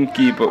team.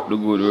 Keep up the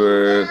good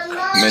work.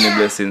 Many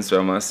blessings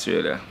from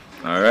Australia.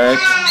 Alright?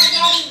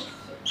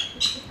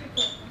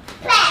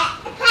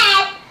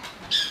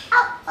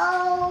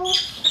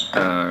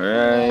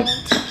 Alright,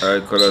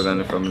 Colors and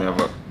the family have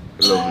a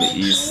lovely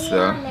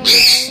Easter.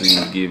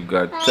 Let's give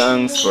God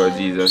thanks for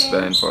Jesus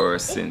dying for our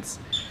sins.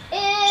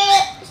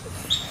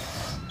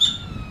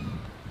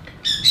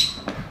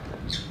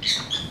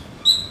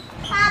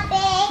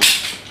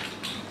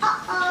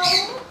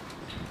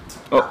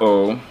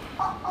 Uh-oh.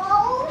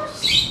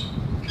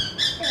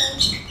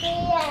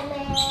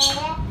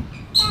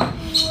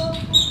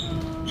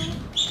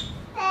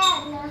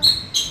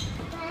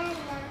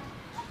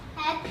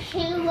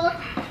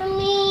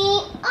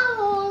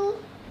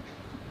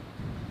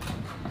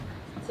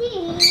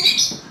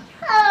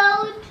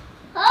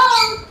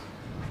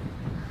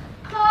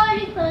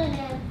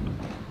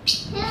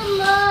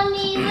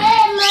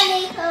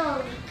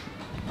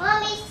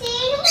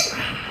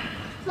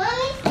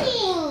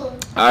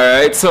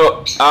 Alright,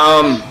 so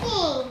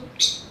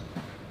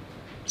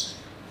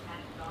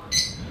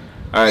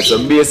alright, so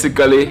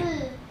basically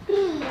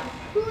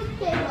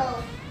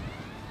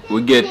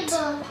we get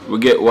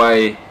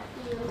why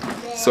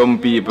some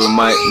people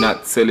might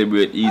not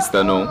celebrate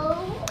Easter now.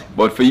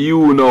 But for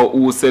you now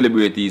who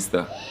celebrate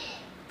Easter,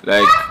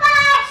 like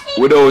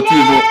without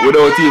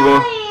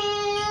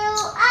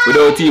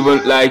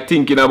even like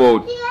thinking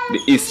about the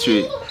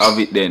history of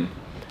it then.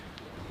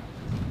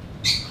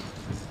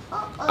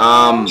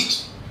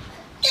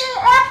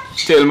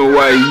 Tell me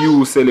why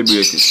you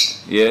celebrate it,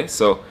 yeah?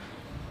 So,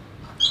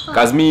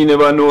 cause me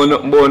never know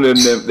nothing about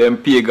them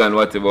pagan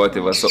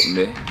whatever something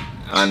there,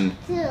 and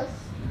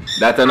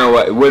that I know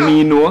what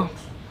me know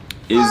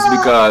is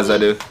because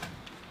of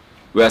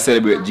we are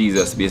celebrate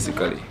Jesus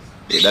basically.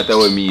 Yeah, that's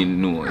what me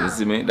know, you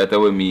see me? That's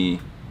what me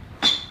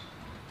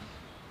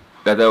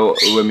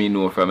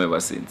know from ever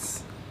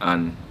since,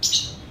 and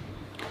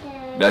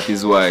that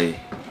is why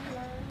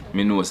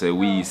me know say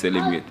we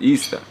celebrate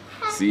Easter.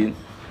 See?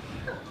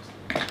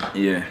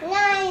 Yeah.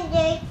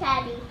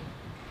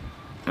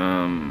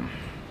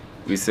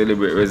 We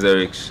celebrate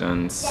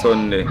Resurrection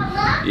Sunday.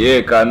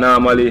 Yeah, cause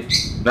normally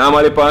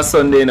on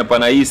Sunday,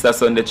 on a Easter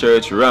Sunday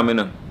church ram, you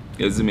know.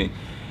 You see me?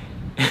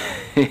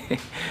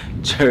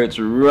 Church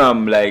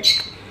ram like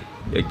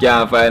you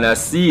can't find a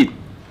seat.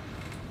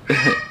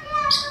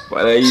 For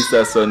a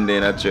Easter Sunday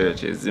in a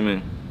church, you see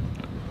me?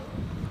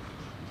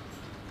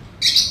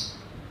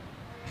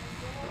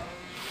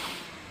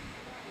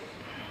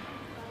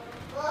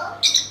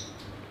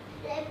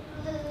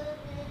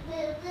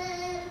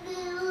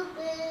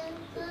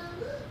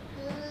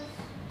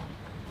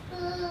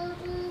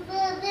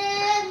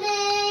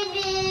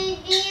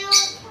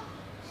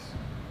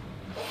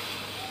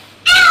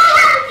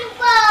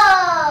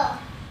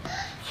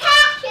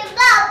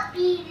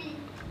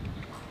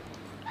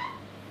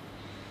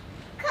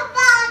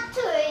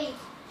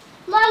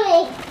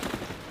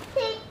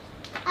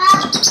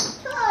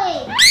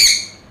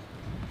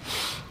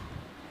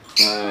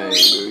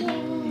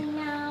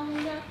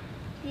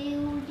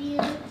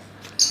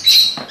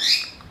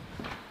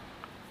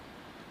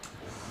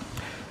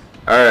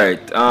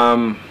 Alright,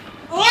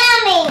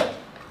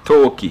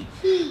 Toki.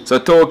 So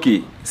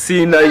Toki,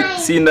 seeing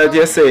that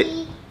you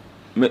say,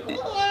 me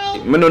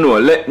no know,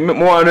 me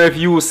want to know if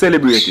you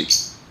celebrate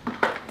it.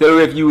 Tell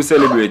me if you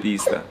celebrate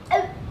Easter.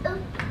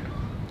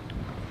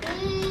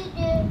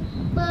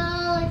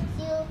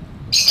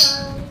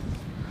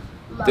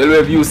 Tell me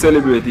if you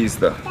celebrate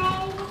Easter.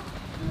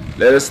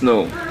 Let us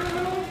know.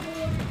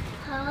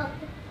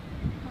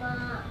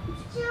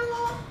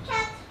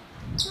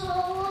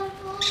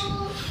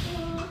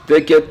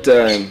 Take your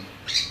time.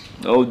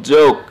 No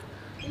joke.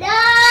 La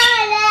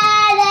la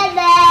la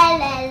la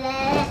la la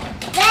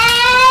la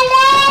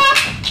la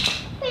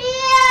la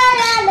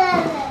la la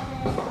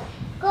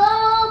go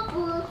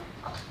boo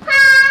ha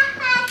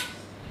ha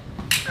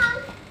ha.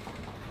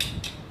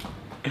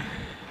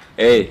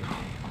 Hey.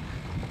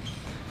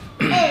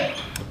 Hey.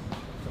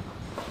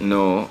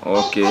 No,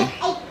 okay.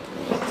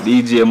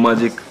 DJ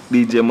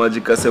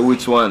Magic, I say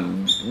which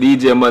one?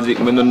 DJ Magic,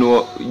 me no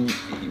know.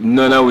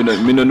 None of we know.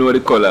 Me no know the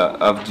color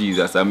of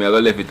Jesus. I mean, I go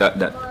left it at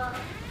that.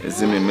 You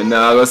see me? Me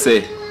now go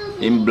say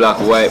in black,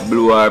 white,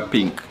 blue, or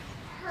pink.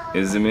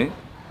 You see me?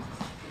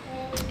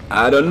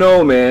 I don't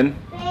know, man.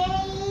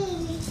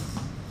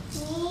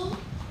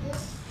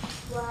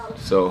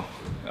 So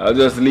I'll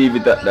just leave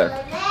it at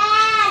that.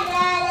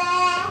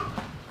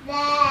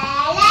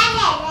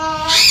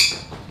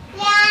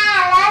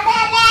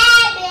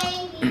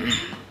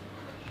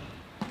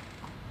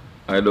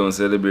 I don't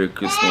celebrate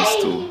Christmas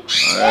too.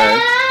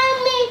 Alright.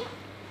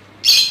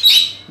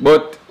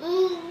 But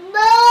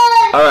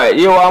alright,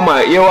 here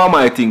are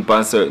my think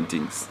on certain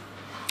things.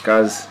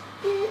 Cause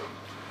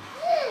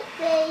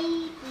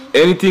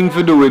anything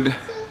to do with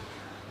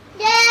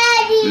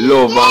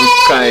love and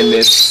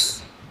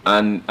kindness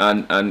and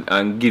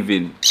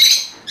giving,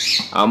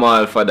 I'm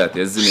all for that,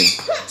 you see me?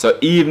 So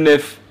even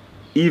if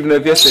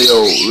you say,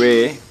 yo,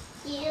 Ray,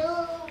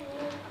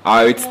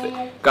 or it's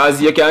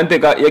cause you can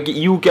take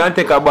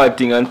a bad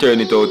thing and turn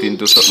it out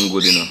into something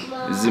good, you know.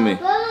 You see me?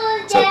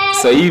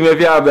 So even if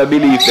you have the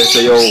belief that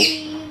say, yo,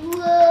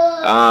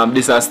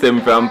 this has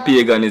stem from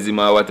paganism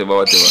or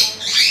whatever,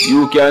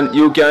 you can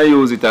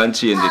use it and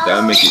change it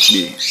and make it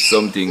be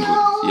something good,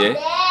 yeah?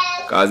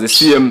 Cause the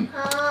same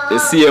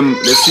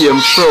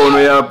frown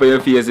you have on your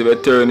face, if you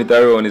turn it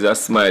around, is a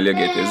smile you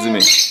get, you see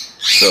me?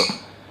 So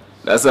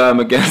that's all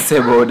I can say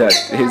about that,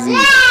 you see?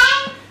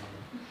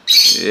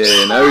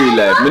 Yeah, in real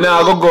life. Me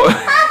now go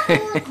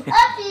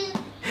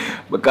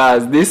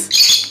because this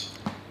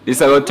is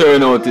going to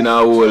turn out in a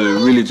whole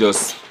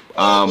religious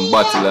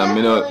battle, and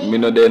me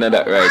no there in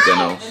that right, you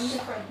know.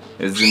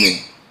 You see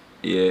me?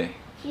 Yeah.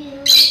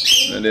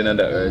 No there in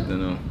that right, you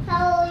know.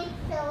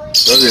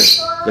 Okay,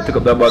 go take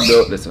up that bag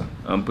there, sir,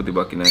 and put it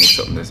back in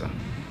something there, sir.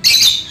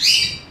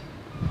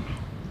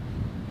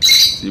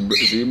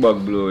 See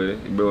bag below, yeah?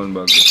 The brown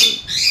bag there,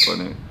 sir. On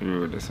the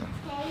road there, sir.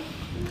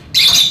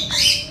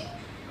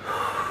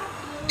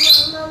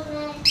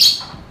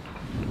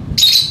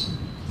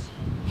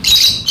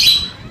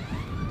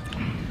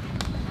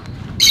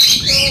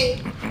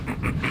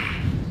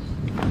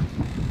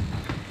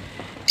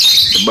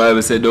 The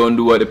Bible said don't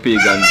do what the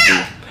pagans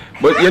do.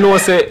 But you know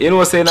say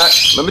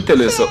that, let me tell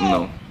you something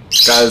now.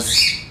 Cause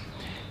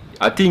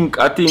I think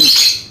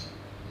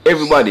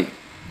everybody,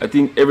 if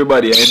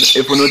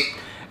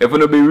you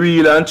not be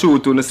real and true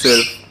to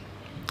yourself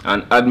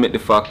and admit the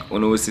fact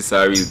when you see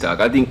a real talk,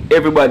 I think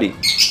everybody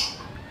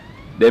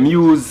them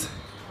use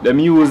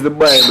the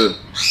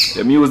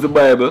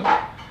Bible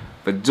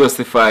to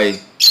justify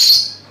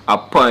a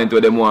point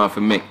where they want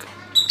to make.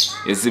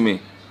 You see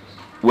me?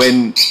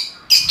 When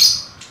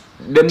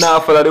them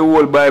not follow the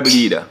whole Bible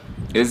either.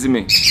 You see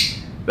me?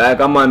 Like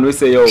a man we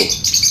say, yo,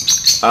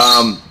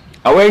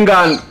 I went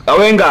gone.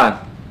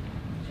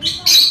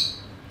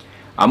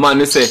 A man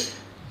we say,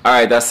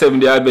 alright, a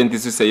 7-day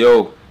Adventist we say,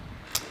 yo,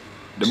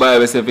 the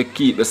Bible says we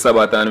keep the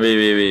Sabbath and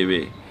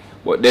way.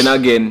 But then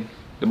again,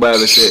 the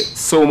Bible says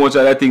so much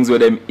other things where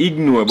them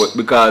ignore, but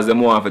because they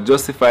want to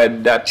justify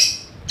that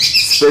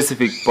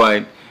specific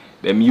point,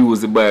 them use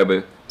the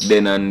Bible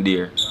then and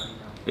there.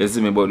 You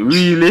see me? But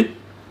really,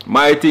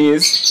 my thing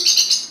is,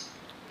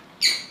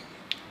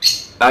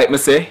 like me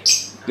say,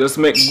 just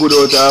make good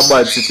out of a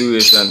bad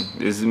situation.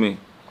 You see me?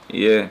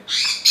 Yeah.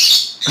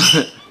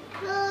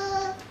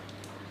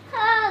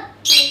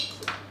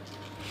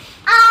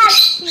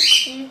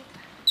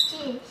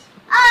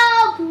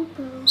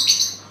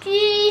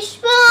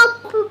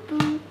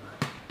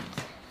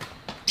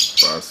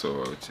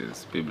 Passover, which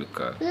is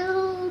biblical,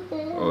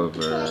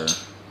 over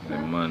the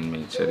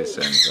man-made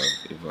traditions of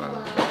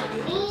evolved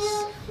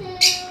values.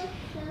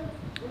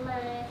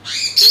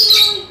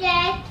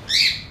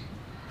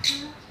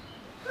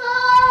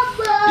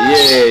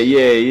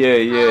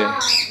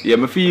 Yeah,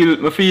 me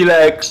feel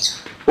like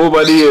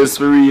over the years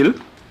for real,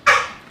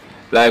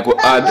 like we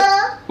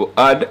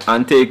add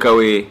and take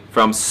away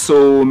from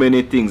so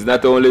many things,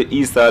 not only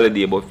Easter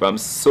holiday, but from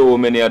so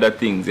many other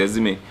things, you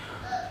see me?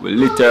 We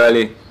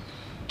literally,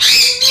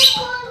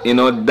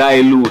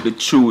 dilute the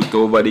truth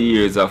over the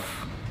years of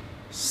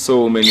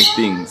so many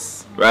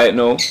things. Right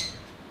now,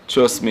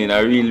 trust me, in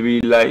a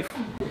real life,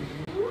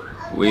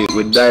 we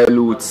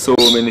dilute so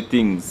many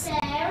things.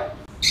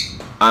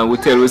 And we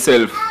tell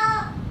ourselves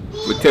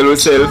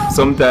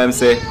sometimes,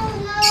 say,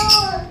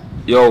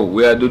 yo,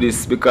 we are do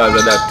this because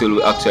of that till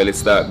we actually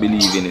start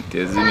believing it.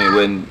 You see me?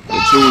 When the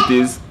truth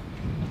is,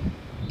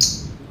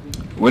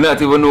 we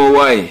not even know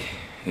why.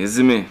 You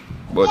see me?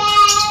 But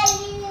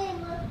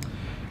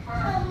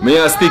me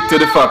I stick to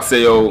the fact,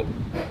 say, yo,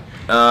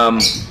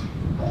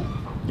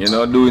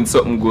 doing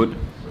something good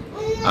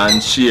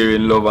and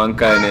sharing love and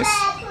kindness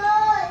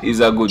is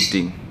a good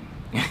thing.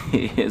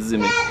 You see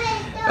me?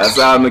 That's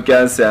all I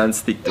can say and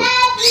stick to.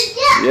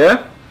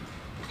 Yeah?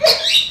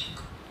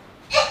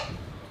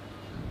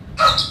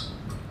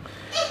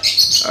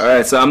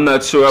 Alright, so I'm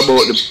not sure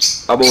about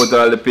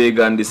all the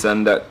pagan this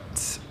and that.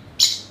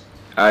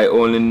 I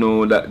only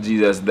know that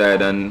Jesus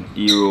died and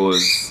he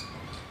rose.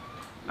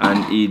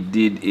 And he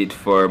did it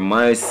for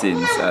my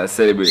sins. I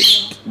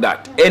celebrate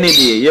that any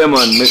day. Yeah man,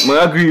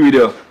 I agree with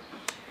you.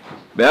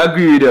 I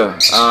agree with you.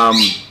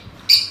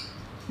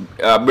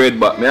 Bread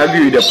back. I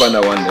agree with you upon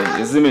that one day.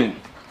 You see me?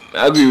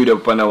 I agree with you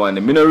upon that one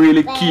day. I don't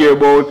really care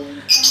about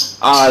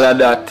all of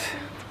that.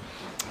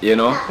 You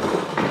know?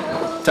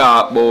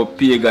 Talk about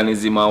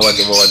paganism or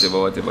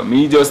whatever.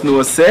 Me just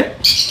know say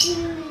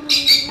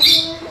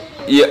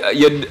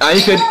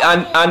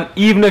and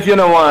even if you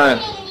don't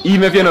want,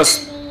 even if you're not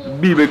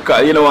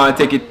biblical, you don't want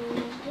to take it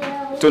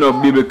to no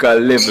biblical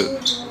level.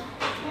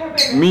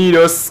 Me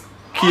just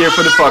care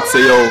for the fact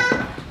say yo,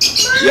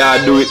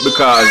 yeah, do it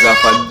because of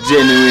a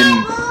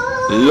genuine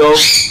love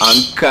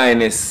and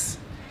kindness,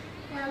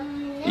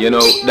 you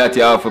know, that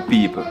you have for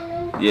people.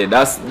 Yeah,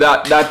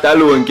 that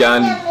alone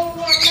can,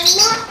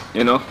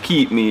 you know,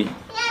 keep me.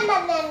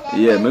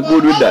 Yeah, I'm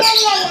good with that.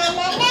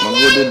 I'm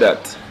good with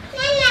that.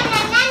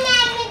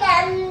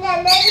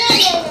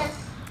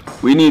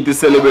 We need to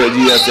celebrate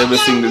Jesus every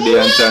single day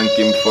and thank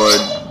him for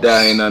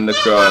dying on the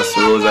cross,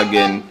 rose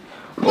again,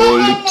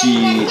 hold the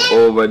key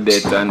over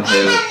death and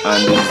hell,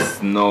 and is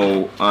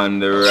now on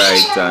the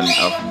right hand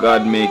of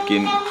God,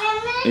 making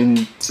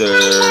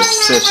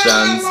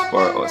intercessions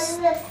for us.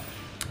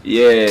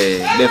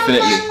 Yeah,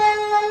 definitely.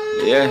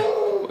 Yeah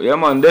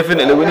man,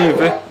 definitely we need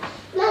to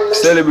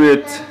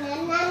celebrate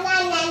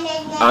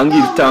and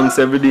give thanks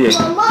every day.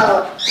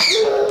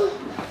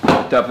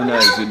 Tapping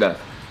eyes with that.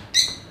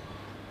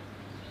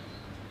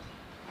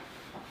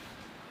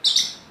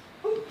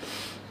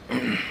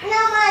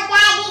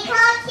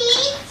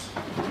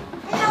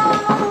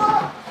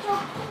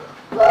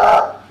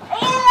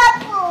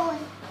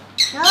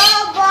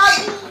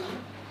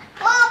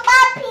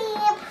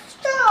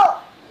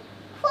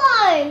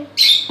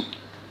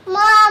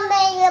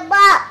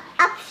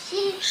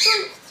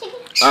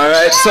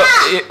 Alright, so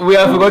we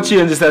have to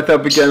change this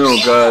topic now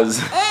because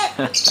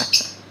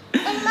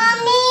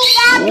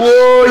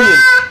whoa, yeah.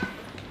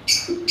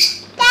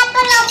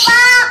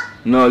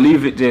 No,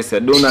 leave it,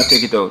 Jason. Do not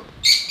take it out.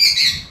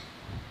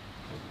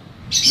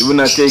 Do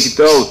not take it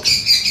out.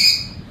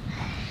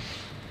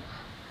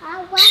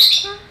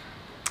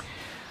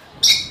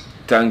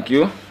 Thank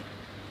you.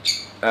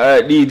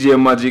 Alright, DJ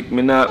Magic.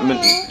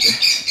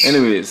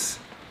 Anyways.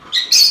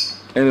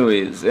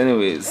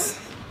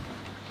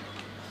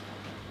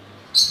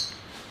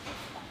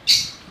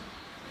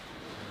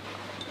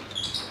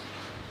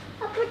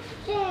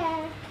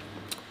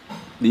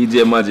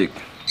 DJ Magic.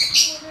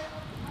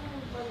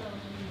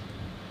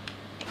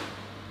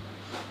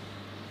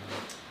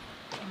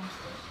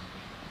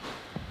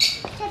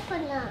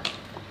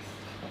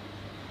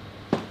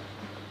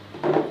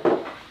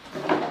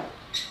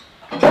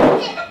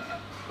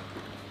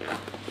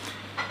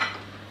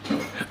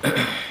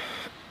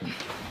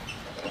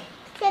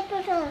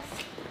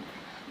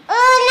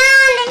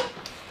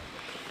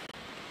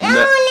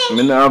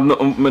 I have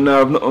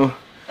nothing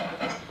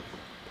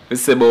to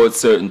say about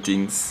certain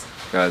things,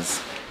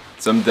 because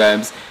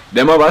sometimes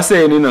them have a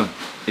saying, you know,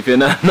 if you're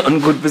not nothing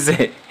good to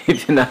say,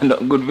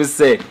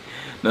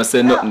 not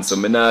say nothing. So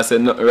I not say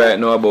nothing right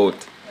now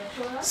about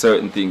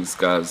certain things,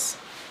 because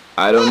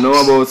I don't know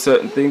about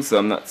certain things, so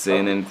I'm not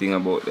saying anything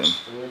about them.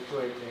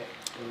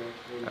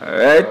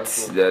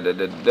 Alright,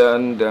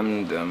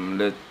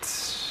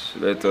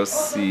 let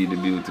us see the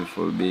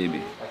beautiful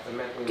baby.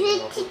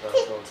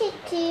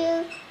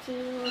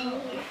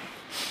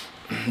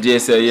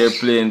 Jason, you're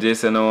playing.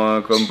 Jason, I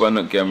want to come on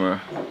the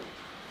camera.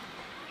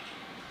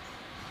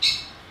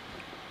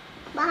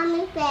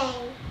 Mommy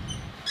playing.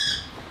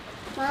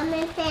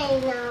 Mommy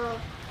playing now.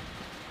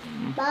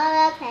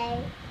 Mommy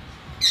playing.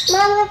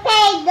 Mommy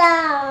playing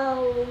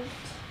now.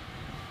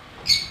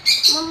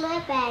 Mommy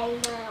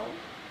playing now.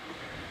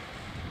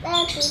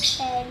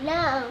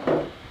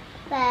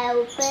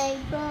 Daddy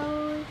playing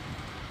now.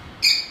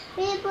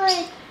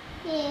 People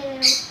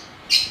here.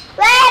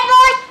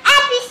 Rainbow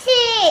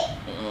episode.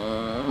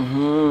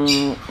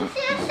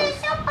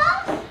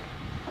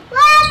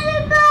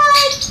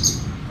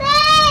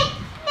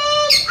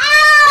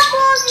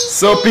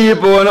 So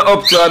people want to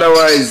up to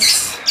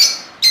otherwise.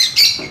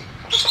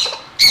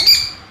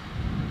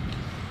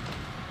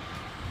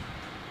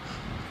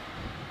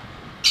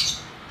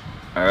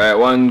 Alright,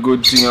 one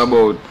good thing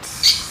about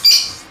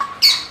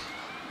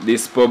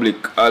this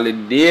public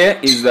holiday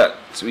is that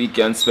we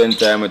can spend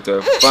time with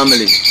our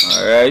family.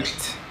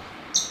 Alright?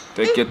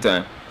 Take your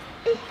time.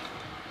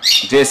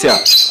 Jessia,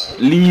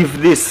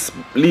 leave this.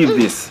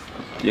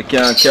 You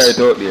can't carry it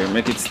out there.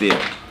 Make it stay.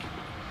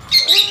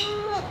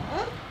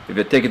 If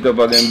you take it up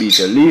again, beat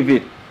it. Leave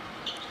it.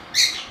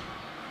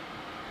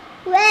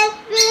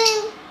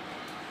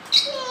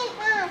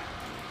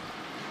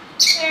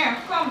 Here,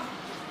 come.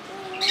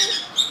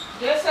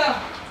 Yes, sir.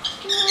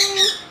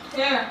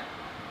 Here.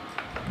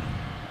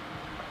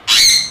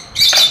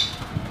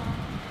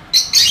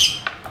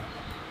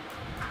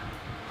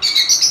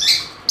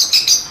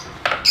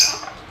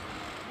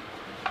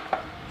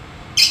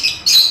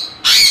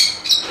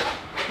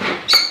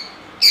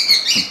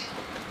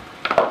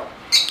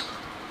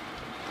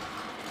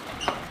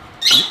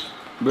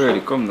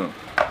 Birdie, come now.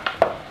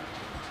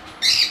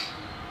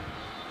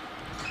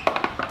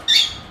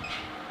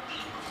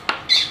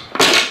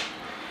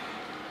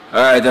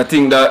 Alright, I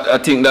think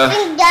that Sit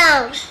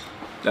down.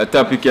 the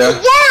topic here.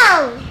 Sit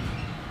down.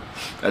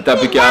 The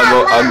topic here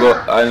I go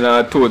in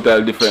a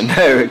total different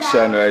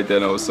direction right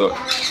now. So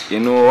you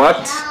know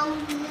what? Sit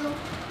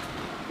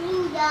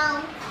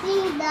down.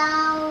 Sit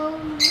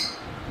down.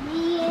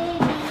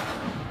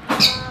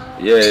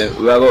 Yeah,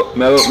 me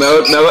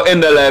go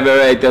end the live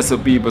right here so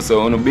people,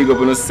 so wanna big up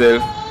on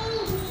yourself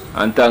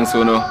and thanks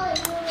for no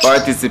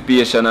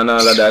participation and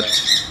all of that.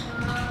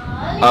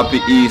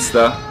 Happy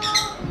Easter.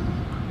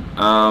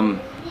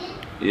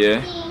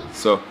 Yeah,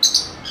 so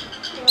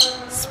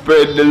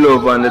spread the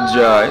love and the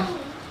joy,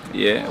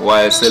 yeah,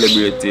 while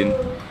celebrating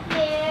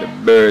the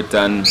birth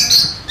and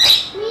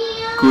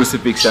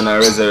crucifixion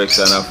and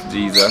resurrection of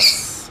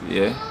Jesus,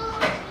 yeah,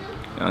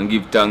 and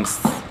give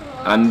thanks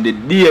and the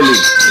daily,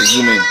 you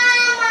see me,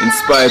 in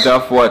spite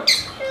of what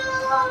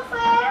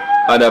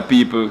other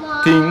people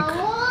think,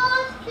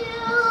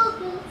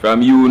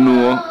 from you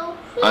know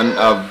and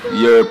have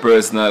your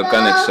personal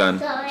connection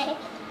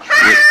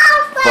with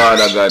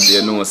Father God,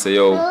 you know, say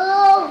yo,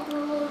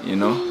 you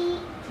know,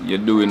 you're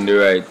doing the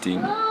right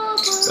thing.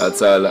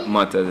 That's all that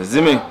matters, you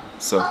see me?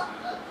 So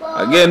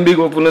again, big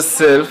up on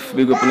yourself,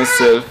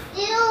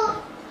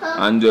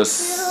 and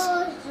just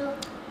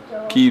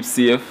keep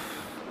safe.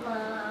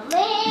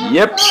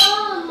 Yep,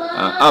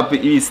 and happy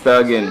Easter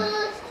again.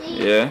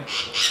 Yeah.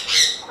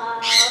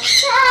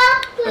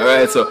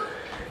 Alright, so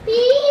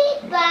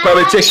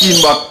probably check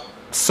in back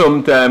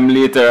sometime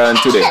later on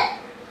today.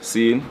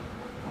 See?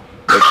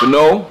 But for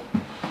now,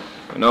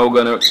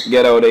 we're gonna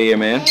get out of here,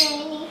 man.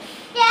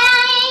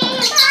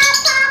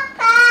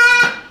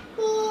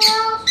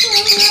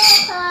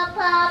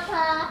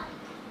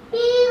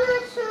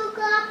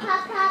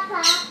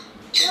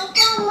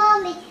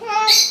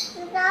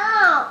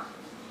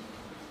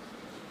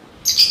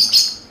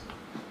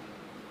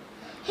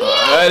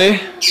 Alrighty,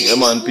 yeah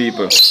man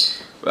people.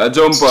 We'll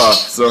jump off.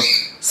 So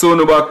soon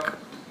we're back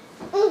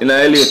in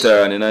a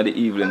later on in the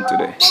evening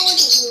today.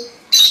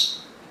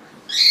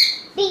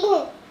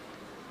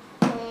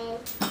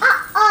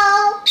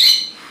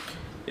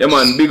 Yeah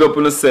man, big up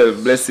on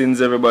yourself. Blessings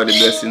everybody,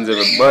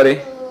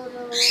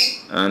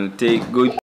 and take good